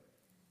anyway.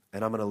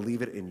 And I'm going to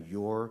leave it in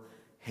your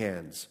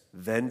hands.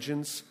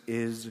 Vengeance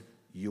is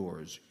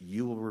yours.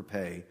 You will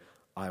repay.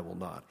 I will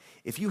not.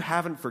 If you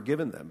haven't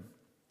forgiven them,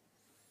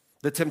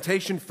 the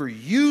temptation for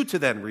you to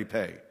then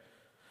repay,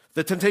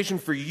 the temptation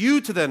for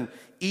you to then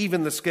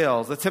even the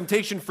scales, the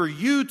temptation for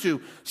you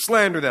to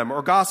slander them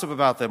or gossip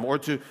about them or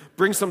to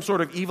bring some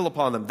sort of evil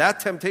upon them, that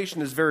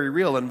temptation is very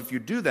real. And if you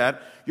do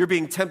that, you're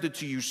being tempted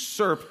to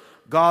usurp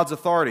God's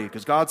authority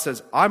because God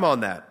says, I'm on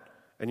that.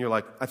 And you're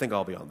like, I think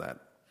I'll be on that.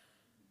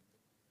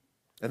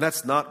 And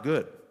that's not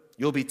good.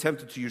 You'll be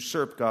tempted to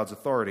usurp God's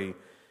authority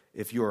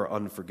if you are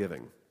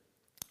unforgiving.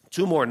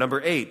 2 more.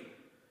 Number 8,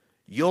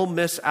 you'll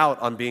miss out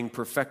on being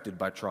perfected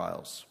by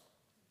trials.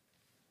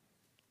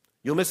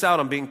 You'll miss out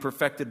on being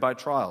perfected by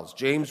trials.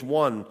 James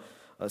 1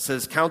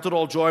 says, Count it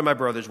all joy, my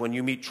brothers, when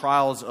you meet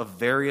trials of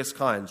various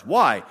kinds.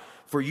 Why?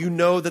 For you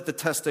know that the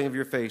testing of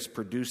your faith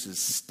produces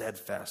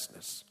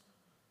steadfastness.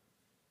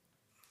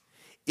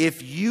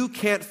 If you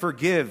can't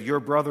forgive your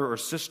brother or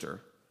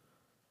sister,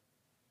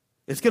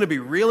 it's going to be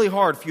really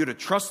hard for you to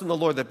trust in the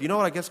Lord that, you know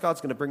what, I guess God's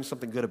going to bring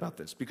something good about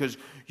this. Because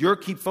you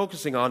keep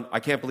focusing on,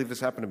 I can't believe this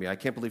happened to me. I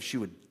can't believe she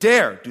would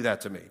dare do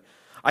that to me.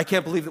 I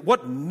can't believe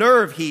what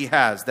nerve he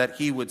has that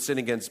he would sin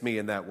against me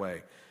in that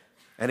way.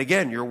 And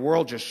again, your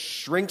world just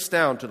shrinks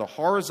down to the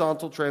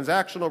horizontal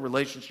transactional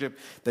relationship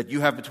that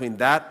you have between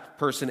that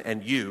person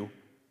and you.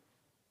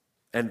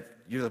 And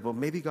you're like, well,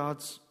 maybe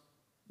God's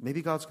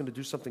going to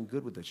do something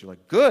good with this. You're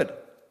like, good.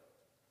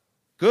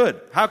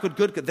 How could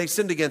good? They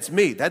sinned against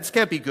me. That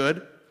can't be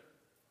good.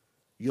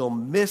 You'll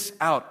miss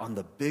out on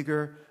the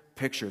bigger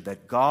picture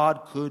that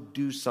God could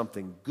do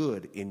something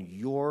good in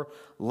your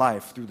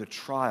life through the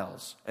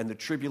trials and the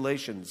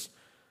tribulations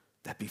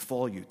that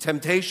befall you.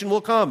 Temptation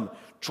will come.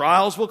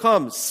 Trials will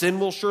come. Sin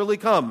will surely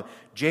come.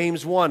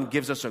 James 1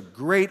 gives us a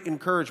great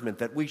encouragement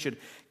that we should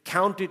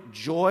count it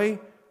joy,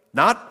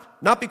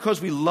 not because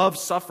we love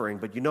suffering,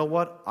 but you know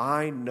what?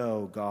 I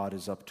know God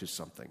is up to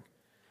something.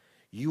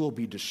 You will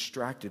be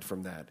distracted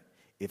from that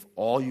if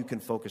all you can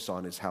focus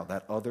on is how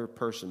that other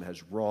person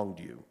has wronged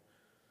you.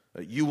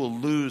 You will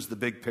lose the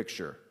big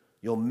picture.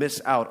 You'll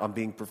miss out on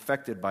being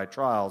perfected by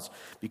trials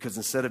because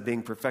instead of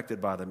being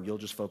perfected by them, you'll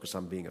just focus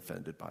on being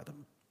offended by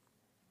them.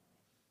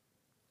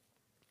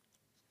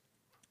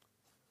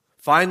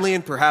 Finally,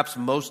 and perhaps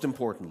most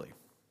importantly,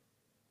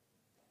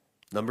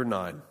 number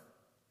 9,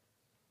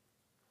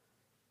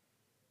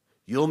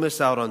 you'll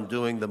miss out on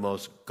doing the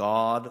most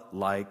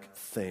God-like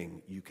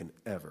thing you can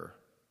ever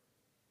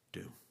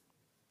do.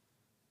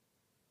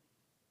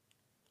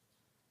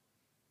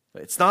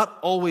 It's not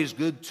always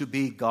good to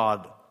be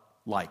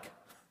God-like.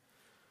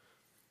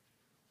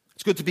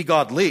 It's good to be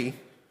godly.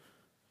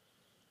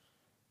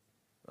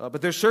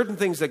 But there's certain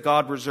things that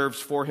God reserves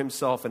for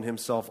himself and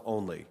himself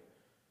only.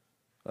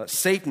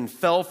 Satan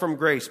fell from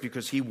grace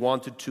because he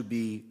wanted to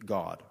be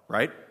God,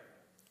 right?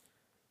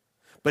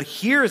 But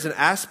here is an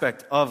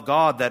aspect of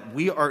God that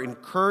we are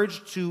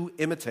encouraged to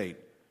imitate,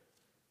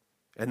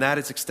 and that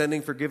is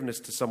extending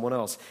forgiveness to someone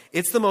else.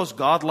 It's the most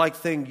godlike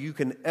thing you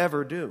can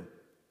ever do.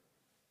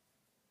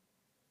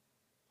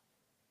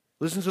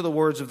 Listen to the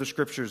words of the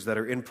scriptures that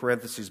are in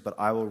parentheses, but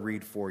I will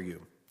read for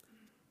you.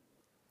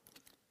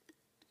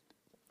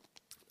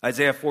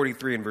 Isaiah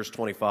 43 and verse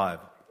 25.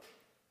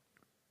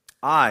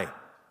 I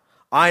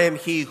am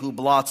he who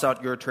blots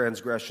out your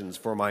transgressions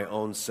for my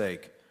own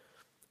sake,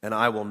 and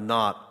I will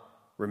not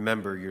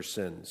remember your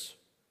sins.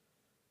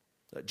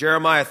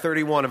 Jeremiah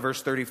 31 and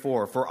verse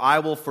 34. For I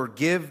will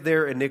forgive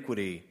their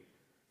iniquity,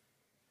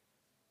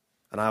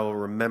 and I will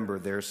remember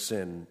their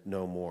sin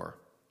no more.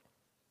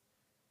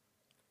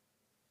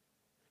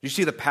 You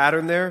see the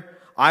pattern there?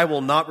 I will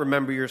not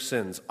remember your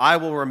sins. I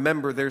will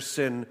remember their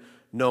sin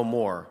no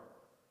more.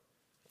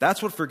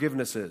 That's what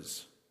forgiveness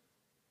is.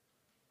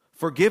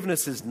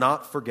 Forgiveness is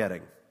not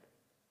forgetting.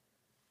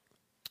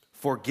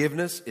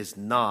 Forgiveness is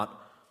not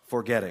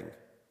forgetting.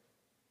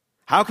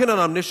 How can an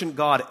omniscient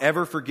God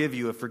ever forgive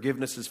you if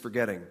forgiveness is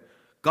forgetting?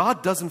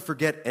 God doesn't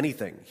forget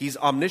anything. He's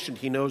omniscient.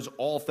 He knows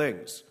all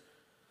things.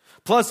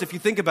 Plus, if you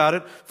think about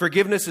it,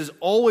 forgiveness is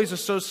always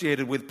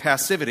associated with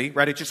passivity,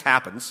 right? It just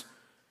happens.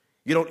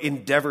 You don't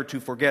endeavor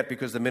to forget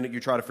because the minute you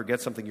try to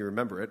forget something, you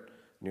remember it.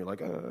 And you're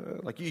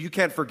like you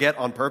can't forget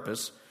on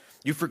purpose.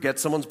 You forget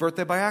someone's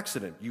birthday by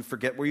accident. You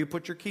forget where you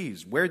put your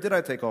keys. Where did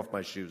I take off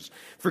my shoes?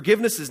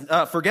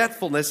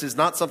 Forgetfulness is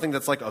not something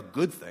that's like a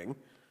good thing.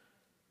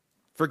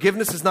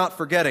 Forgiveness is not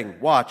forgetting.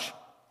 Watch.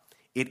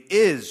 It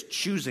is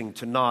choosing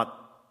to not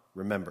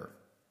remember.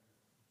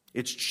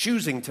 It's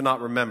choosing to not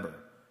remember.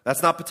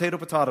 That's not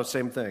potato,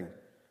 same thing.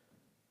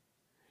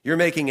 You're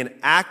making an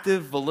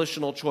active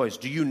volitional choice.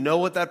 Do you know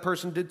what that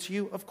person did to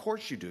you? Of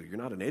course you do. You're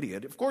not an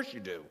idiot. Of course you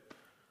do.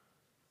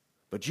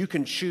 But you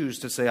can choose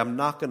to say, I'm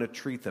not going to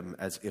treat them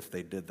as if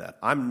they did that.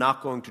 I'm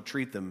not going to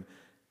treat them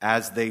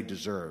as they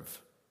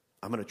deserve.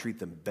 I'm going to treat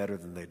them better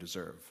than they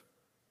deserve.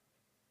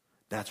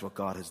 That's what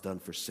God has done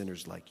for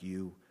sinners like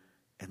you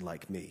and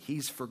like me.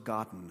 He's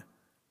forgotten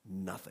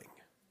nothing.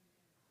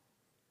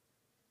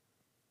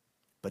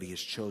 But he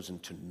has chosen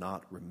to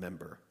not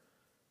remember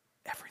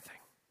everything.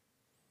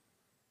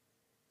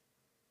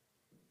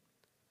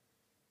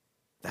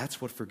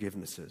 That's what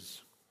forgiveness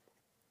is.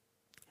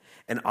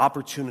 An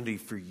opportunity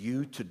for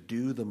you to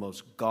do the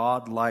most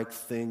God-like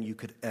thing you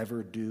could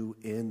ever do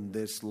in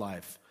this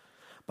life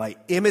by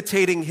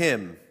imitating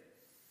him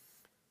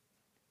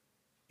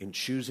in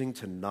choosing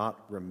to not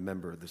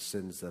remember the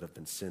sins that have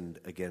been sinned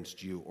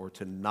against you or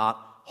to not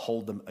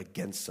hold them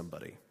against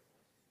somebody.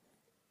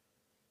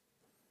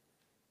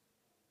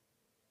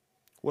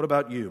 What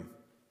about you?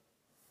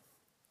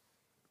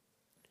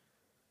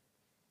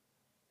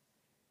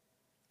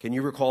 Can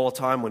you recall a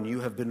time when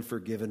you have been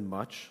forgiven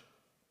much?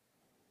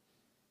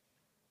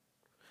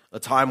 A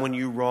time when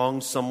you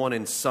wronged someone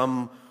in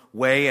some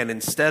way, and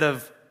instead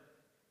of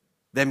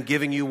them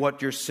giving you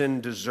what your sin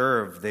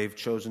deserved, they've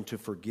chosen to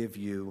forgive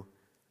you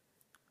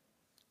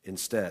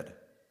instead.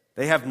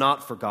 They have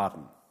not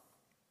forgotten,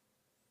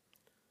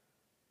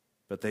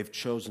 but they've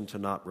chosen to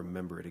not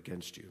remember it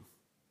against you.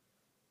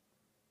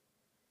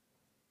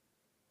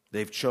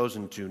 They've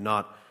chosen to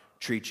not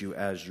treat you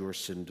as your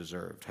sin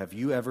deserved. Have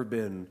you ever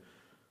been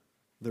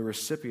the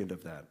recipient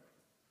of that?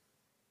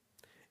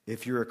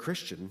 If you're a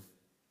Christian,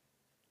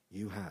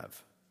 you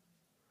have.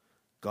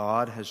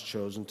 God has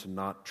chosen to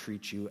not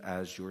treat you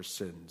as your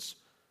sins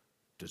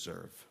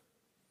deserve.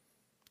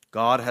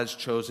 God has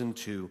chosen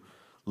to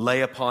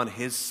lay upon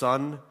his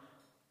Son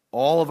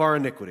all of our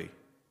iniquity.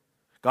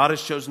 God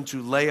has chosen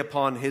to lay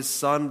upon his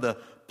Son the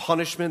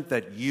punishment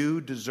that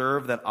you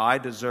deserve, that I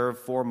deserve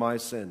for my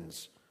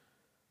sins.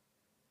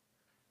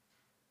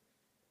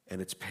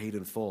 And it's paid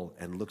in full,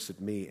 and looks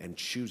at me and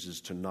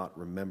chooses to not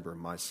remember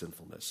my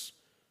sinfulness,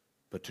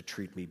 but to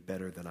treat me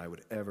better than I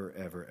would ever,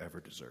 ever, ever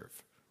deserve.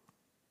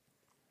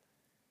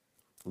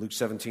 Luke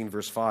 17,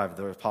 verse 5,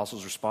 the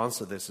apostles' response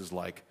to this is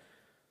like,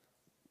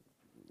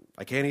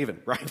 I can't even,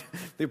 right?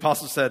 The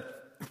apostles said,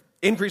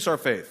 increase our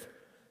faith.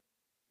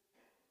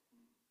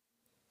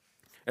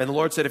 And the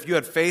Lord said, if you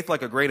had faith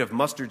like a grain of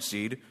mustard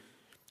seed,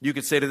 you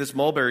could say to this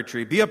mulberry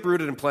tree, be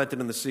uprooted and planted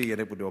in the sea,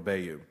 and it would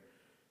obey you.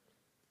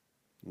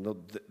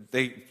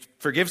 They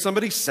forgive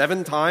somebody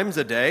 7 times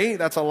a day?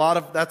 That's a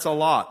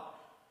lot.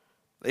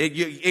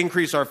 You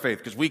increase our faith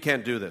because we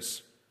can't do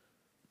this.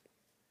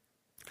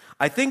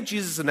 I think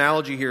Jesus'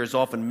 analogy here is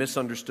often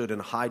misunderstood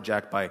and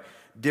hijacked by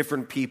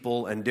different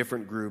people and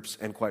different groups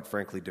and, quite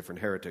frankly, different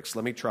heretics.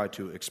 Let me try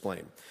to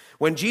explain.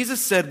 When Jesus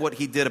said what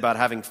he did about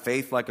having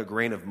faith like a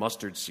grain of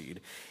mustard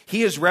seed,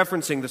 he is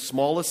referencing the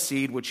smallest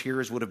seed which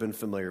hearers would have been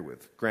familiar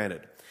with.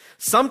 Granted,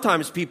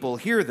 sometimes people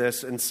hear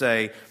this and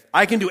say,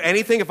 I can do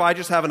anything if I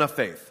just have enough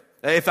faith.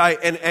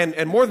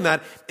 And more than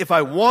that, if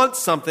I want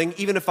something,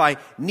 even if I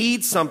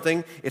need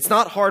something, it's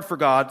not hard for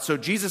God. So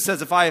Jesus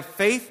says, if I have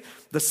faith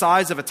the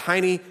size of a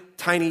tiny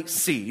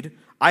seed,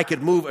 I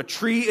could move a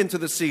tree into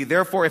the sea.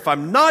 Therefore, if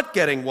I'm not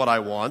getting what I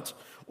want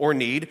or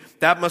need,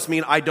 that must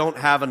mean I don't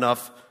have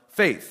enough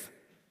faith.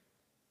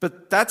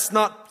 But that's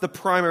not the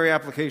primary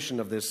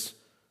application of this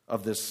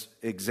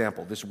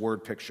example, this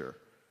word picture.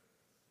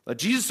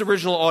 Jesus'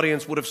 original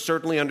audience would have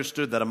certainly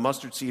understood that a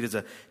mustard seed is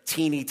a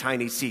teeny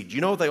tiny seed. Do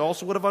you know what they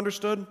also would have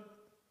understood?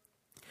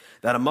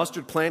 That a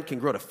mustard plant can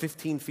grow to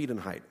 15 feet in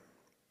height.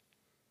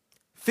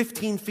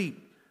 15 feet.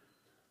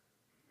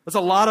 That's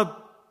a lot of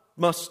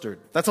mustard.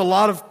 That's a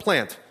lot of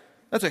plant.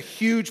 That's a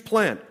huge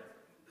plant.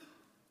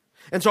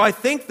 And so I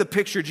think the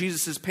picture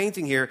Jesus is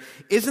painting here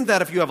isn't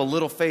that if you have a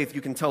little faith,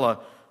 you can tell a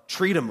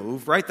tree to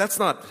move, right? That's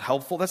not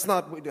helpful. That's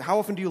not, how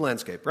often do you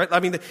landscape, right? I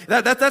mean,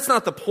 that's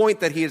not the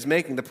point that he is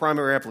making, the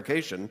primary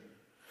application.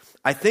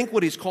 I think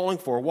what he's calling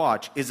for,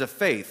 watch, is a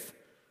faith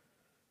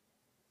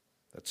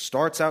that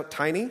starts out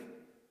tiny,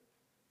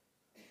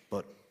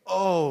 but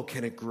oh,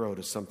 can it grow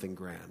to something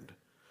grand?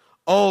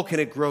 Oh, can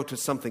it grow to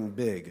something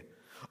big?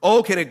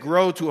 Oh, can it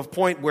grow to a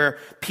point where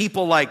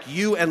people like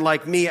you and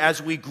like me,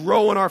 as we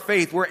grow in our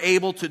faith, we're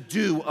able to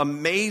do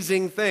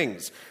amazing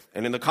things.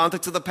 And in the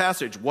context of the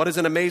passage, what is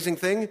an amazing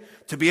thing?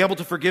 To be able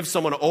to forgive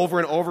someone over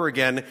and over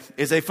again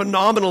is a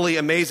phenomenally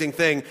amazing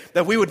thing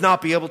that we would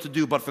not be able to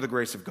do but for the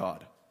grace of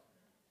God.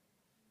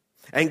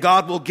 And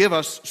God will give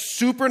us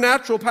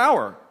supernatural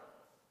power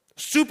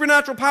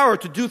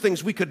to do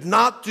things we could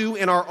not do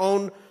in our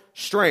own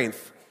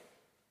strength.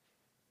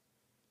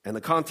 And the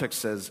context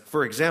says,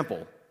 for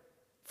example,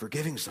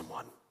 forgiving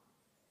someone.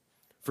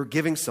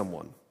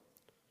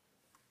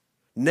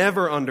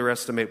 Never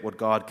underestimate what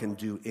God can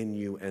do in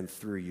you and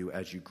through you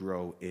as you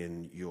grow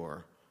in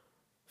your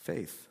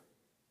faith.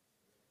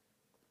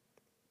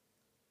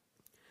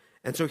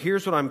 And so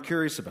here's what I'm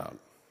curious about.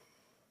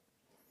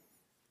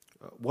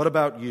 What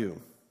about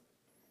you?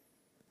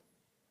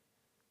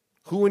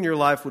 Who in your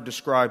life would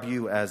describe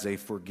you as a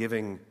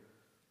forgiving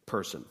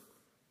person?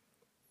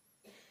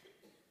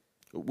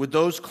 Would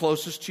those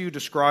closest to you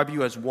describe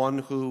you as one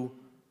who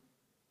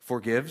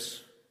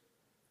forgives?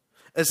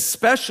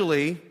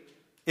 Especially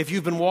if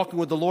you've been walking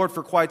with the Lord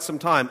for quite some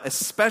time,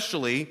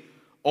 especially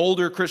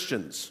older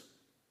Christians.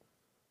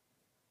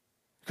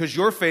 Because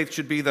your faith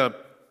should be the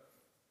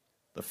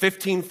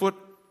 15-foot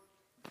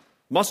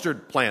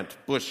mustard plant,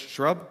 bush,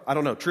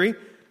 shrub, tree.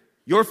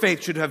 Your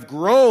faith should have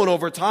grown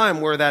over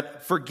time where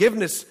that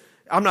forgiveness,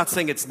 I'm not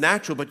saying it's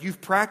natural, but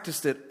you've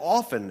practiced it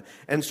often.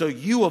 And so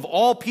you, of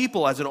all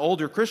people, as an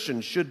older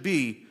Christian, should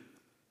be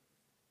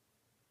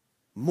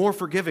more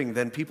forgiving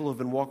than people who have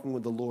been walking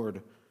with the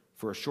Lord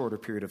for a shorter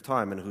period of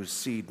time and whose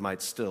seed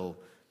might still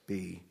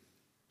be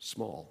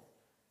small.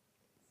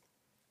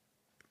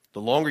 The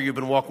longer you've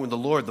been walking with the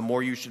Lord, the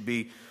more you should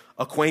be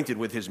acquainted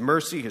with His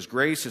mercy, His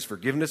grace, His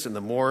forgiveness, and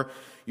the more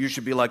you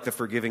should be like the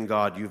forgiving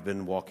God you've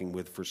been walking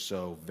with for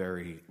so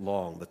very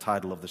long. The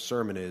title of the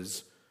sermon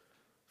is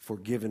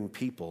Forgiven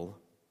People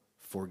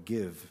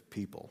Forgive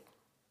People.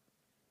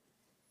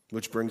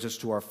 Which brings us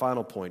to our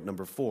final point,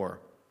 number 4.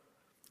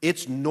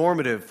 It's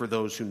normative for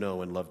those who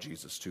know and love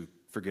Jesus to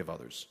forgive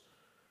others.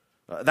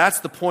 That's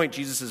the point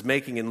Jesus is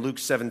making in Luke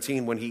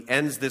 17 when he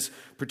ends this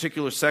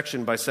particular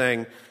section by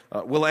saying,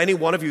 will any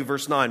one of you, Luke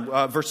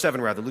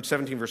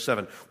 17, verse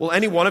 7, will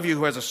any one of you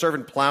who has a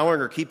servant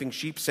plowing or keeping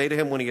sheep say to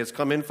him when he has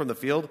come in from the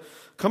field,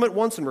 come at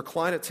once and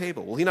recline at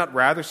table? Will he not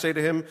rather say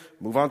to him,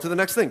 move on to the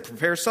next thing,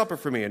 prepare supper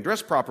for me and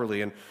dress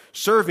properly and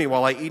serve me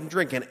while I eat and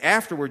drink, and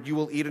afterward you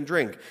will eat and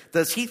drink?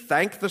 Does he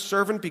thank the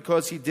servant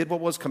because he did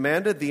what was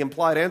commanded? The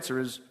implied answer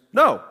is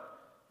no.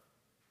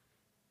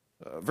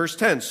 Verse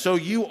 10, so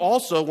you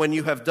also, when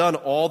you have done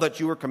all that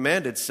you were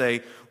commanded,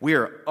 say, we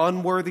are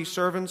unworthy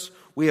servants.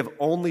 we have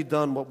only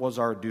done what was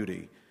our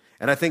duty.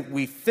 And I think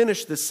we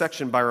finish this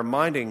section by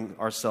reminding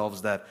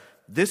ourselves that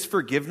this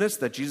forgiveness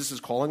that Jesus is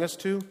calling us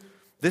to,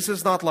 this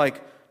is not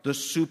like the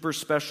super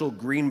special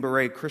Green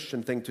Beret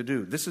Christian thing to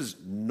do. This is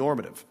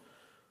normative.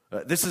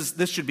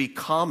 This should be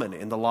common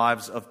in the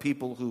lives of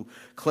people who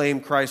claim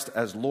Christ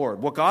as Lord.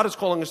 What God is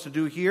calling us to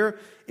do here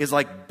is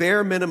like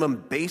bare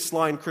minimum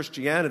baseline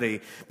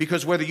Christianity,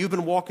 because whether you've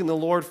been walking the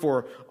Lord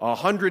for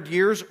 100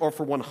 years or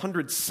for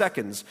 100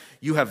 seconds,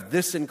 you have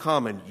this in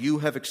common. You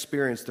have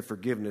experienced the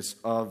forgiveness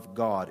of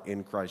God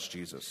in Christ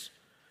Jesus.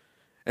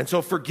 And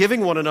so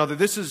forgiving one another,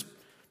 this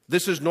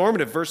is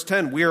normative. Verse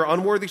 10, we are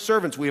unworthy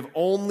servants. We have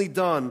only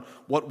done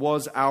what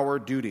was our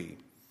duty.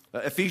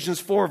 Ephesians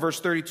 4, verse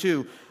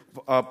 32,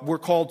 we're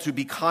called to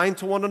be kind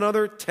to one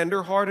another,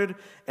 tenderhearted,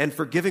 and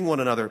forgiving one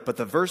another. But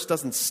the verse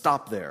doesn't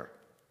stop there.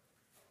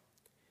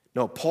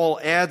 No, Paul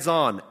adds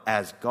on,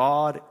 as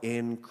God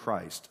in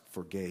Christ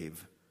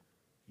forgave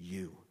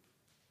you.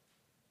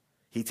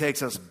 He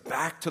takes us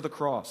back to the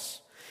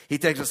cross. He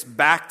takes us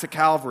back to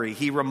Calvary.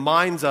 He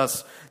reminds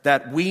us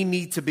that we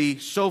need to be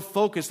so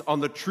focused on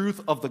the truth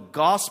of the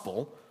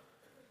gospel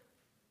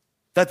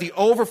that the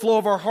overflow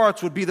of our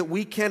hearts would be that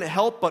we can't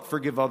help but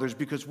forgive others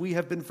because we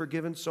have been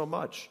forgiven so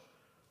much.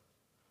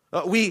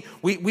 We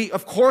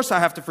of course I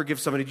have to forgive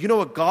somebody. Do you know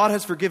what God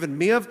has forgiven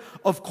me of?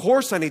 Of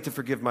course I need to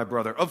forgive my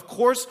brother. Of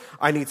course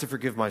I need to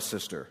forgive my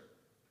sister.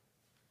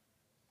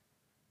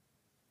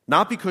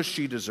 Not because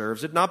she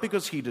deserves it, not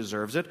because he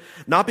deserves it,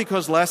 not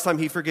because last time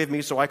he forgave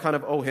me so I kind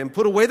of owe him.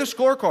 Put away the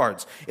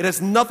scorecards. It has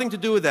nothing to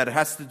do with that. It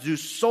has to do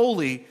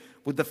solely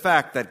with the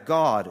fact that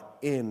God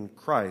in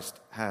Christ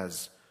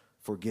has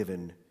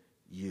forgiven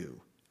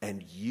you.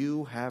 And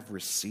you have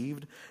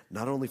received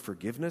not only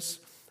forgiveness,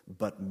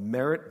 but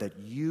merit that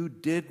you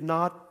did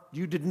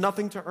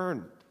nothing to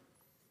earn.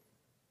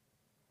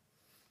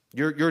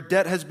 Your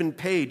debt has been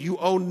paid. You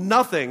owe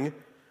nothing,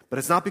 but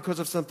it's not because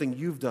of something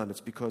you've done.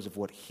 It's because of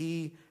what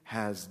he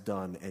has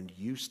done, and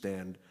you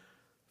stand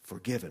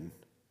forgiven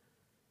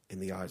in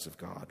the eyes of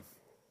God.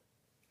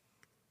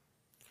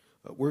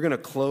 We're going to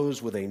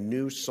close with a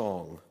new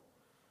song,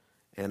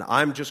 and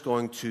I'm just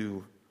going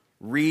to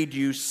read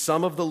you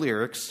some of the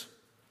lyrics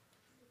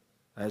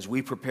as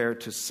we prepare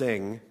to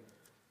sing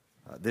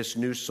this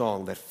new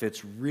song that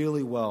fits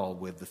really well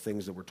with the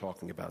things that we're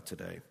talking about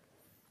today.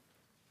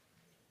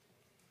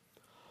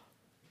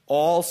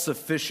 All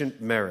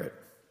sufficient merit,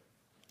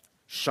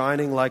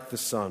 shining like the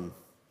sun,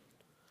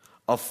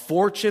 a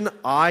fortune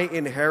I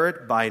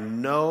inherit by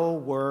no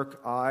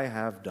work I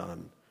have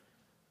done.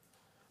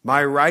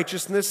 My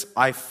righteousness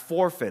I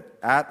forfeit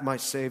at my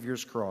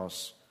Savior's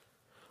cross,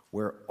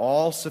 where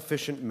all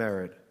sufficient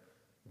merit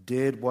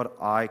did what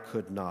I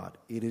could not.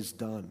 It is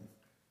done.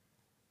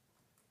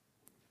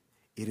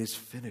 It is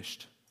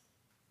finished.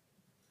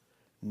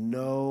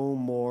 No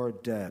more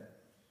debt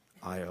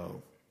I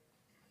owe.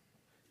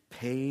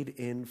 Paid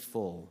in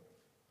full,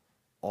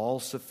 all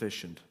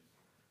sufficient,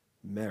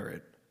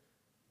 merit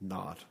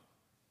not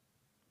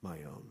my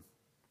own.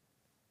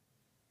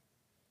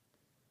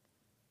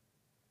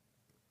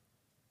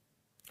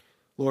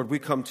 Lord, we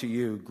come to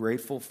you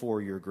grateful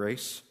for your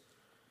grace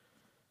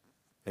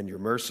and your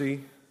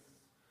mercy,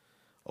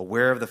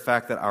 aware of the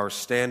fact that our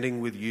standing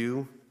with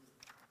you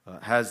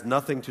has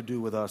nothing to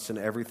do with us and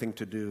everything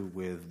to do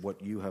with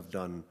what you have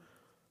done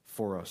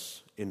for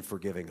us in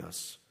forgiving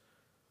us.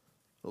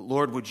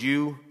 Lord, would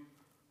you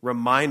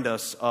remind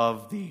us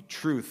of the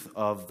truth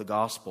of the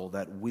gospel,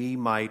 that we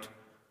might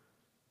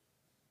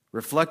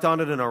reflect on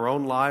it in our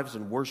own lives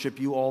and worship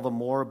you all the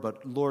more.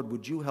 But Lord,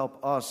 would you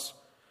help us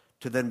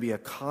to then be a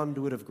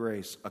conduit of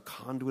grace, a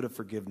conduit of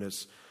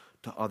forgiveness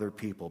to other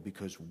people,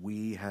 because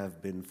we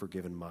have been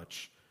forgiven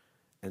much,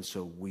 and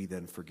so we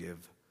then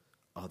forgive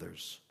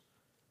others.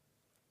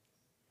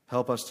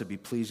 Help us to be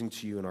pleasing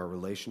to you in our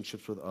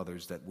relationships with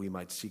others, that we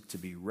might seek to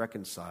be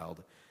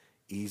reconciled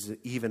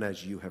even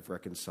as you have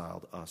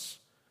reconciled us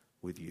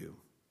with you.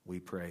 We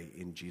pray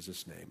in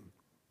Jesus' name.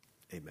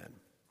 Amen.